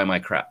go buy my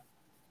crap.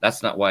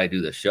 That's not why I do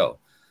this show.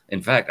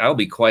 In fact, I'll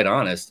be quite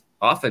honest.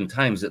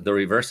 Oftentimes the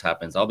reverse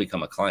happens. I'll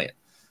become a client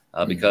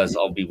because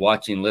I'll be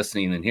watching,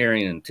 listening, and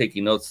hearing and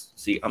taking notes.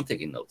 See, I'm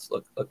taking notes.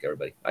 Look,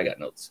 everybody, I got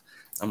notes.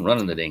 I'm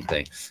running the dang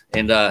thing.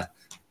 And, there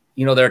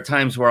are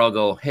times where I'll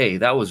go, hey,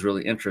 that was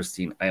really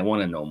interesting. I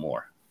want to know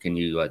more. Can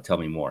you tell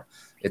me more?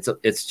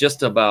 It's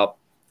just about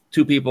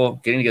two people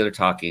getting together,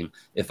 talking.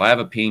 If I have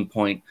a pain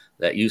point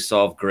that you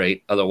solve,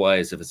 great.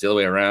 Otherwise, if it's the other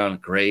way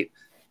around, great.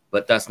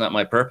 But that's not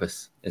my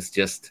purpose. It's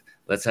just,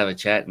 let's have a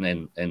chat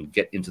and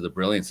get into the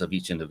brilliance of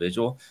each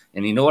individual.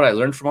 And you know what I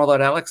learned from all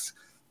that, Alex?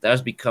 That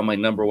has become my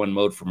number one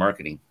mode for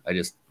marketing. I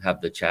just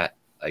have the chat.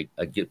 I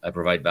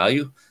provide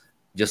value,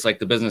 just like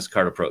the business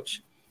card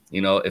approach.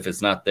 If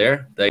it's not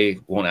there, they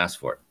won't ask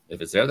for it.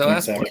 If it's there, they'll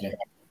ask for it.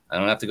 I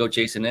don't have to go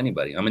chasing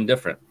anybody. I'm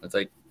indifferent. It's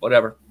like,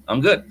 whatever,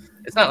 I'm good.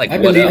 It's not like, I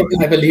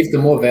believe the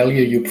more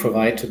value you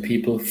provide to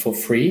people for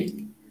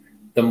free,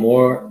 the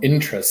more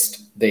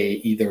interest they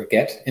either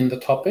get in the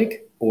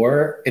topic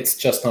or it's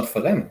just not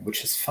for them,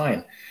 which is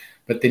fine.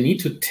 But they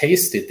need to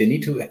taste it. They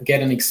need to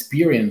get an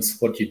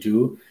experience what you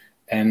do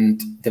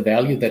and the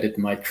value that it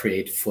might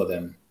create for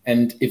them.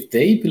 And if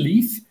they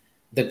believe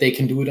that they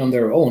can do it on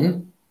their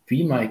own,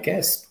 be my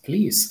guest,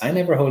 please. I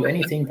never hold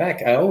anything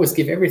back. I always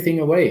give everything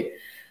away.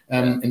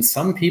 And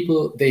some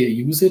people, they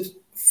use it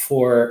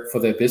for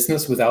their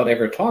business without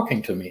ever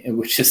talking to me,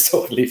 which is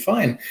totally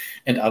fine.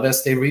 And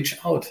others, they reach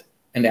out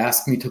and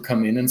ask me to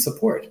come in and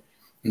support.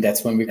 And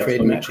that's when we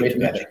create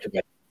magic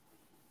together.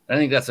 I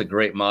think that's a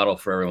great model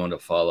for everyone to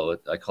follow.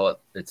 I call it,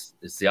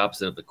 it's the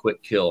opposite of the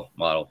quick kill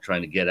model,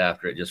 trying to get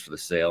after it just for the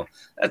sale.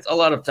 That's a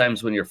lot of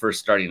times when you're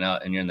first starting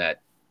out and you're in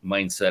that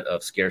mindset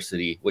of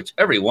scarcity, which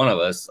every one of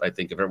us, I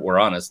think, if we're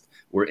honest,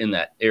 we're in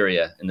that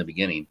area in the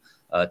beginning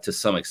to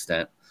some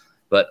extent.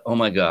 But oh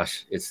my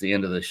gosh, it's the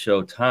end of the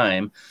show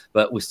time.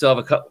 But we still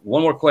have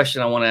one more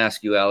question I want to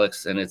ask you,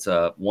 Alex, and it's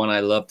one I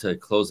love to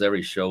close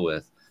every show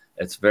with.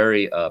 It's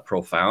very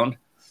profound,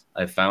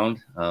 I found,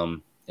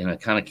 and I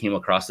kind of came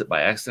across it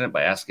by accident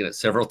by asking it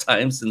several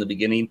times in the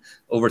beginning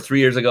over 3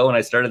 years ago when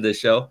I started this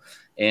show.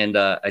 And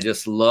I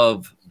just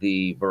love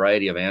the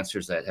variety of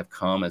answers that have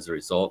come as a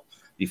result.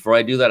 Before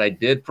I do that, I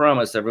did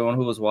promise everyone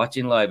who was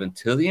watching live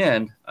until the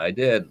end, I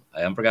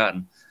haven't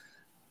forgotten,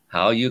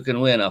 how you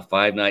can win a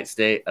 5-night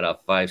stay at a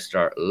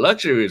 5-star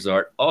luxury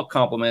resort. All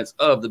compliments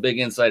of the Big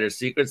Insider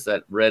Secrets,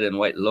 that red and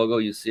white logo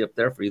you see up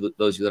there for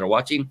those of you that are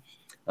watching.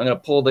 I'm going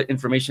to pull the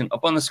information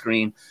up on the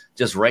screen.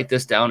 Just write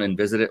this down and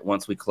visit it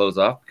once we close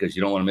off, because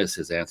you don't want to miss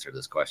his answer to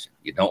this question.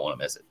 You don't want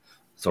to miss it.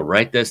 So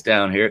write this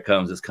down. Here it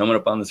comes. It's coming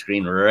up on the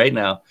screen right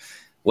now.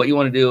 What you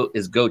want to do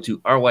is go to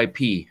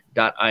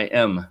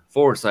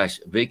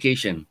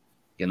ryp.im/vacation.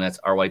 Again, that's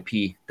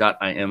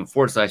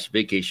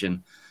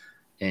ryp.im/vacation.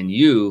 And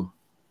you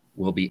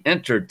will be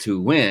entered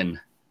to win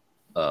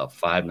a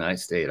 5-night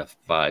stay at a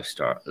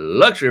 5-star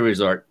luxury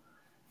resort.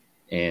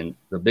 And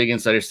the big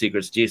insider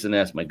secrets, Jason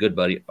S., my good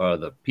buddy, are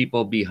the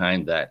people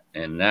behind that.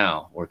 And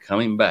now we're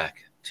coming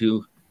back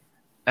to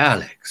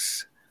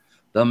Alex,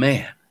 the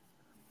man,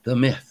 the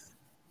myth.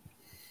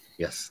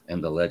 Yes,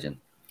 and the legend.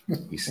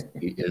 He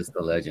is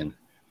the legend.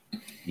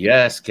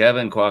 Yes,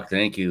 Kevin Kwok,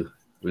 thank you.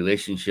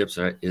 Relationships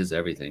is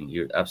everything.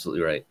 You're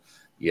absolutely right.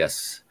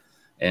 Yes.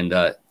 And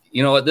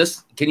you know what?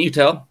 Can you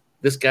tell?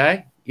 This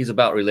guy, he's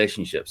about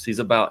relationships. He's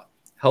about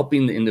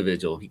helping the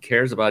individual. He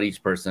cares about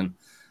each person.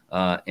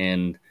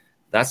 And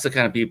that's the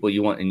kind of people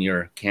you want in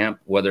your camp,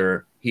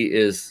 whether he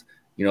is,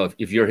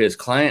 if you're his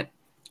client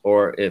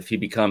or if he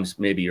becomes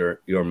maybe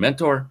your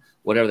mentor,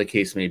 whatever the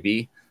case may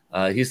be.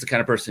 He's the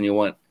kind of person you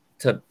want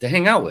to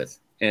hang out with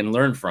and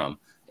learn from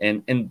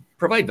and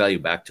provide value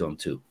back to him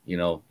too.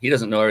 He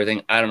doesn't know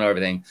everything. I don't know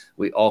everything.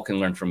 We all can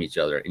learn from each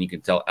other. And you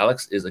can tell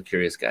Alex is a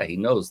curious guy. He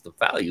knows the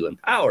value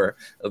and power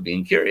of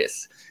being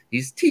curious.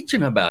 He's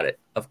teaching about it.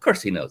 Of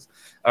course he knows.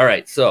 All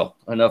right. So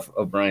enough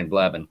of Brian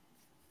blabbing.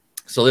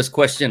 So this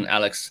question,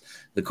 Alex,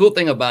 the cool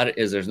thing about it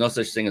is there's no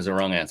such thing as a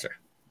wrong answer.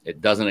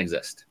 It doesn't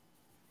exist.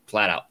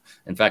 Flat out.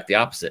 In fact, the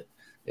opposite.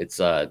 It's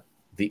the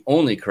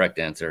only correct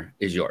answer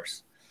is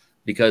yours,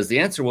 because the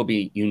answer will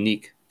be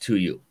unique to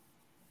you.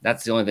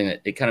 That's the only thing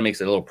that it kind of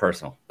makes it a little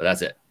personal, but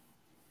that's it.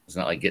 It's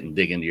not like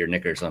dig into your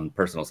knickers on the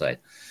personal side.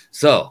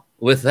 So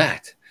with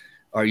that,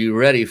 are you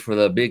ready for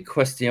the big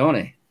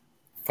questione?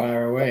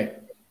 Fire away.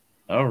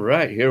 All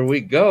right, here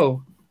we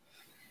go.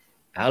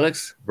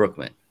 Alex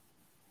Brueckmann,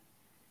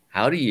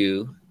 how do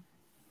you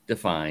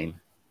define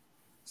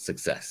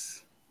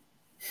success?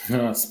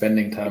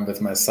 Spending time with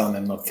my son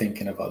and not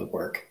thinking about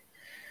work.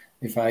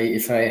 If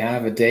I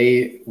have a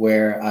day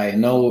where I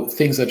know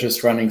things are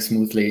just running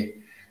smoothly,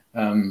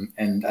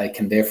 and I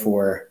can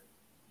therefore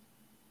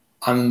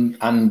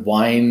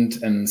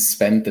unwind and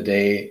spend the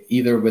day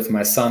either with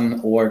my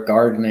son or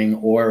gardening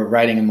or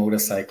riding a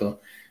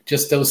motorcycle,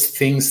 just those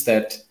things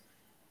that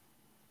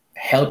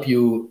help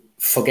you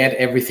forget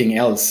everything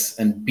else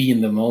and be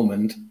in the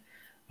moment,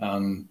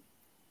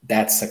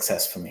 that's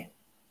success for me.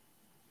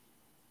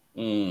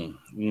 You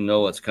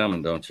know what's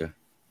coming, don't you?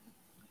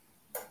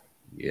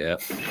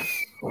 Yep.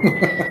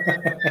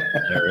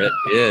 There it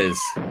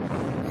is.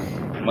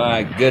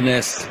 My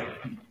goodness.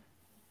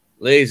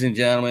 Ladies and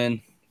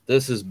gentlemen,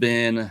 this has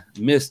been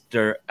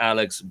Mr.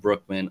 Alex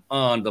Brueckmann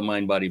on the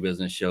Mind Body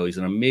Business Show. He's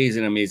an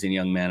amazing, amazing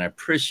young man. I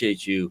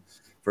appreciate you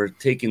for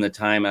taking the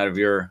time out of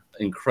your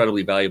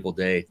incredibly valuable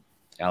day,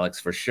 Alex,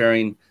 for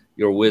sharing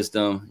your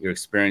wisdom, your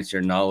experience,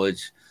 your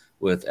knowledge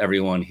with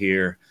everyone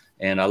here.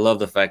 And I love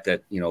the fact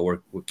that, we're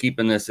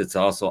keeping this. It's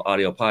also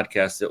audio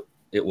podcast.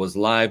 It was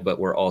live, but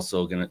we're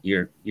also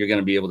you're going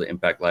to be able to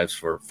impact lives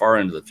for far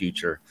into the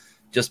future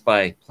just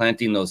by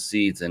planting those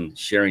seeds and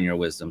sharing your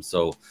wisdom.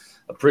 So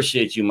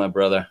appreciate you, my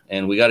brother.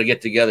 And we got to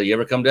get together. You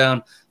ever come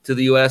down to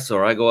the U.S.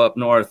 or I go up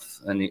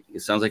north, and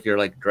it sounds like you're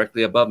like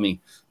directly above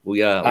me. We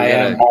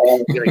gotta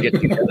get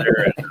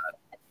together and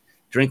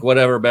drink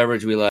whatever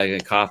beverage we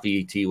like,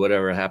 coffee, tea,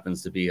 whatever it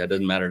happens to be. It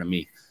doesn't matter to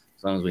me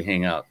as long as we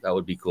hang out. That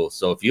would be cool.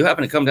 So if you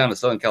happen to come down to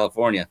Southern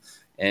California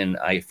and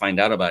I find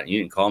out about it and you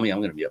didn't call me, I'm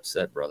going to be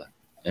upset, brother.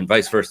 And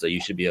vice versa.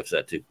 You should be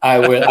upset too. I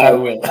will.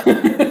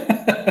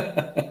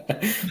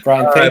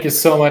 Brian, thank you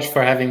so much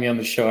for having me on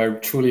the show. I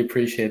truly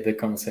appreciate the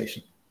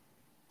conversation.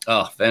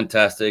 Oh,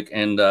 fantastic.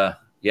 And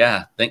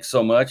thanks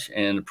so much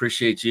and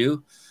appreciate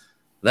you.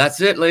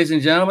 That's it, ladies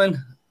and gentlemen.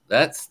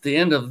 That's the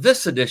end of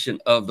this edition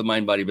of the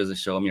Mind Body Business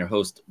Show. I'm your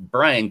host,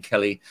 Brian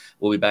Kelly.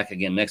 We'll be back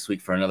again next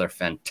week for another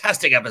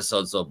fantastic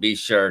episode, so be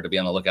sure to be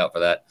on the lookout for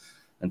that.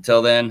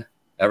 Until then,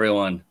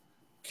 everyone,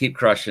 keep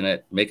crushing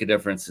it. Make a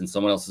difference in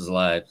someone else's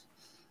lives.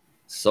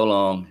 So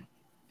long,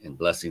 and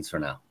blessings for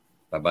now.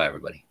 Bye-bye,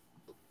 everybody.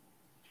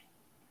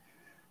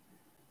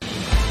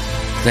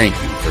 Thank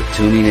you for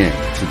tuning in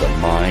to the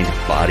Mind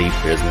Body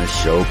Business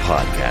Show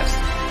podcast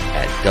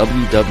at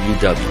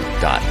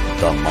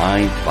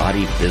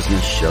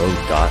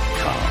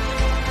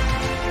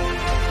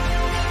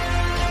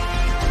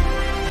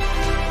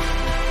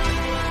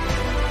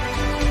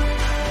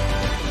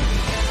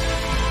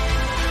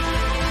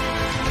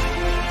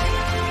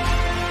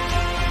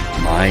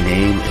My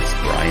name is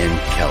Brian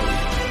Kelly.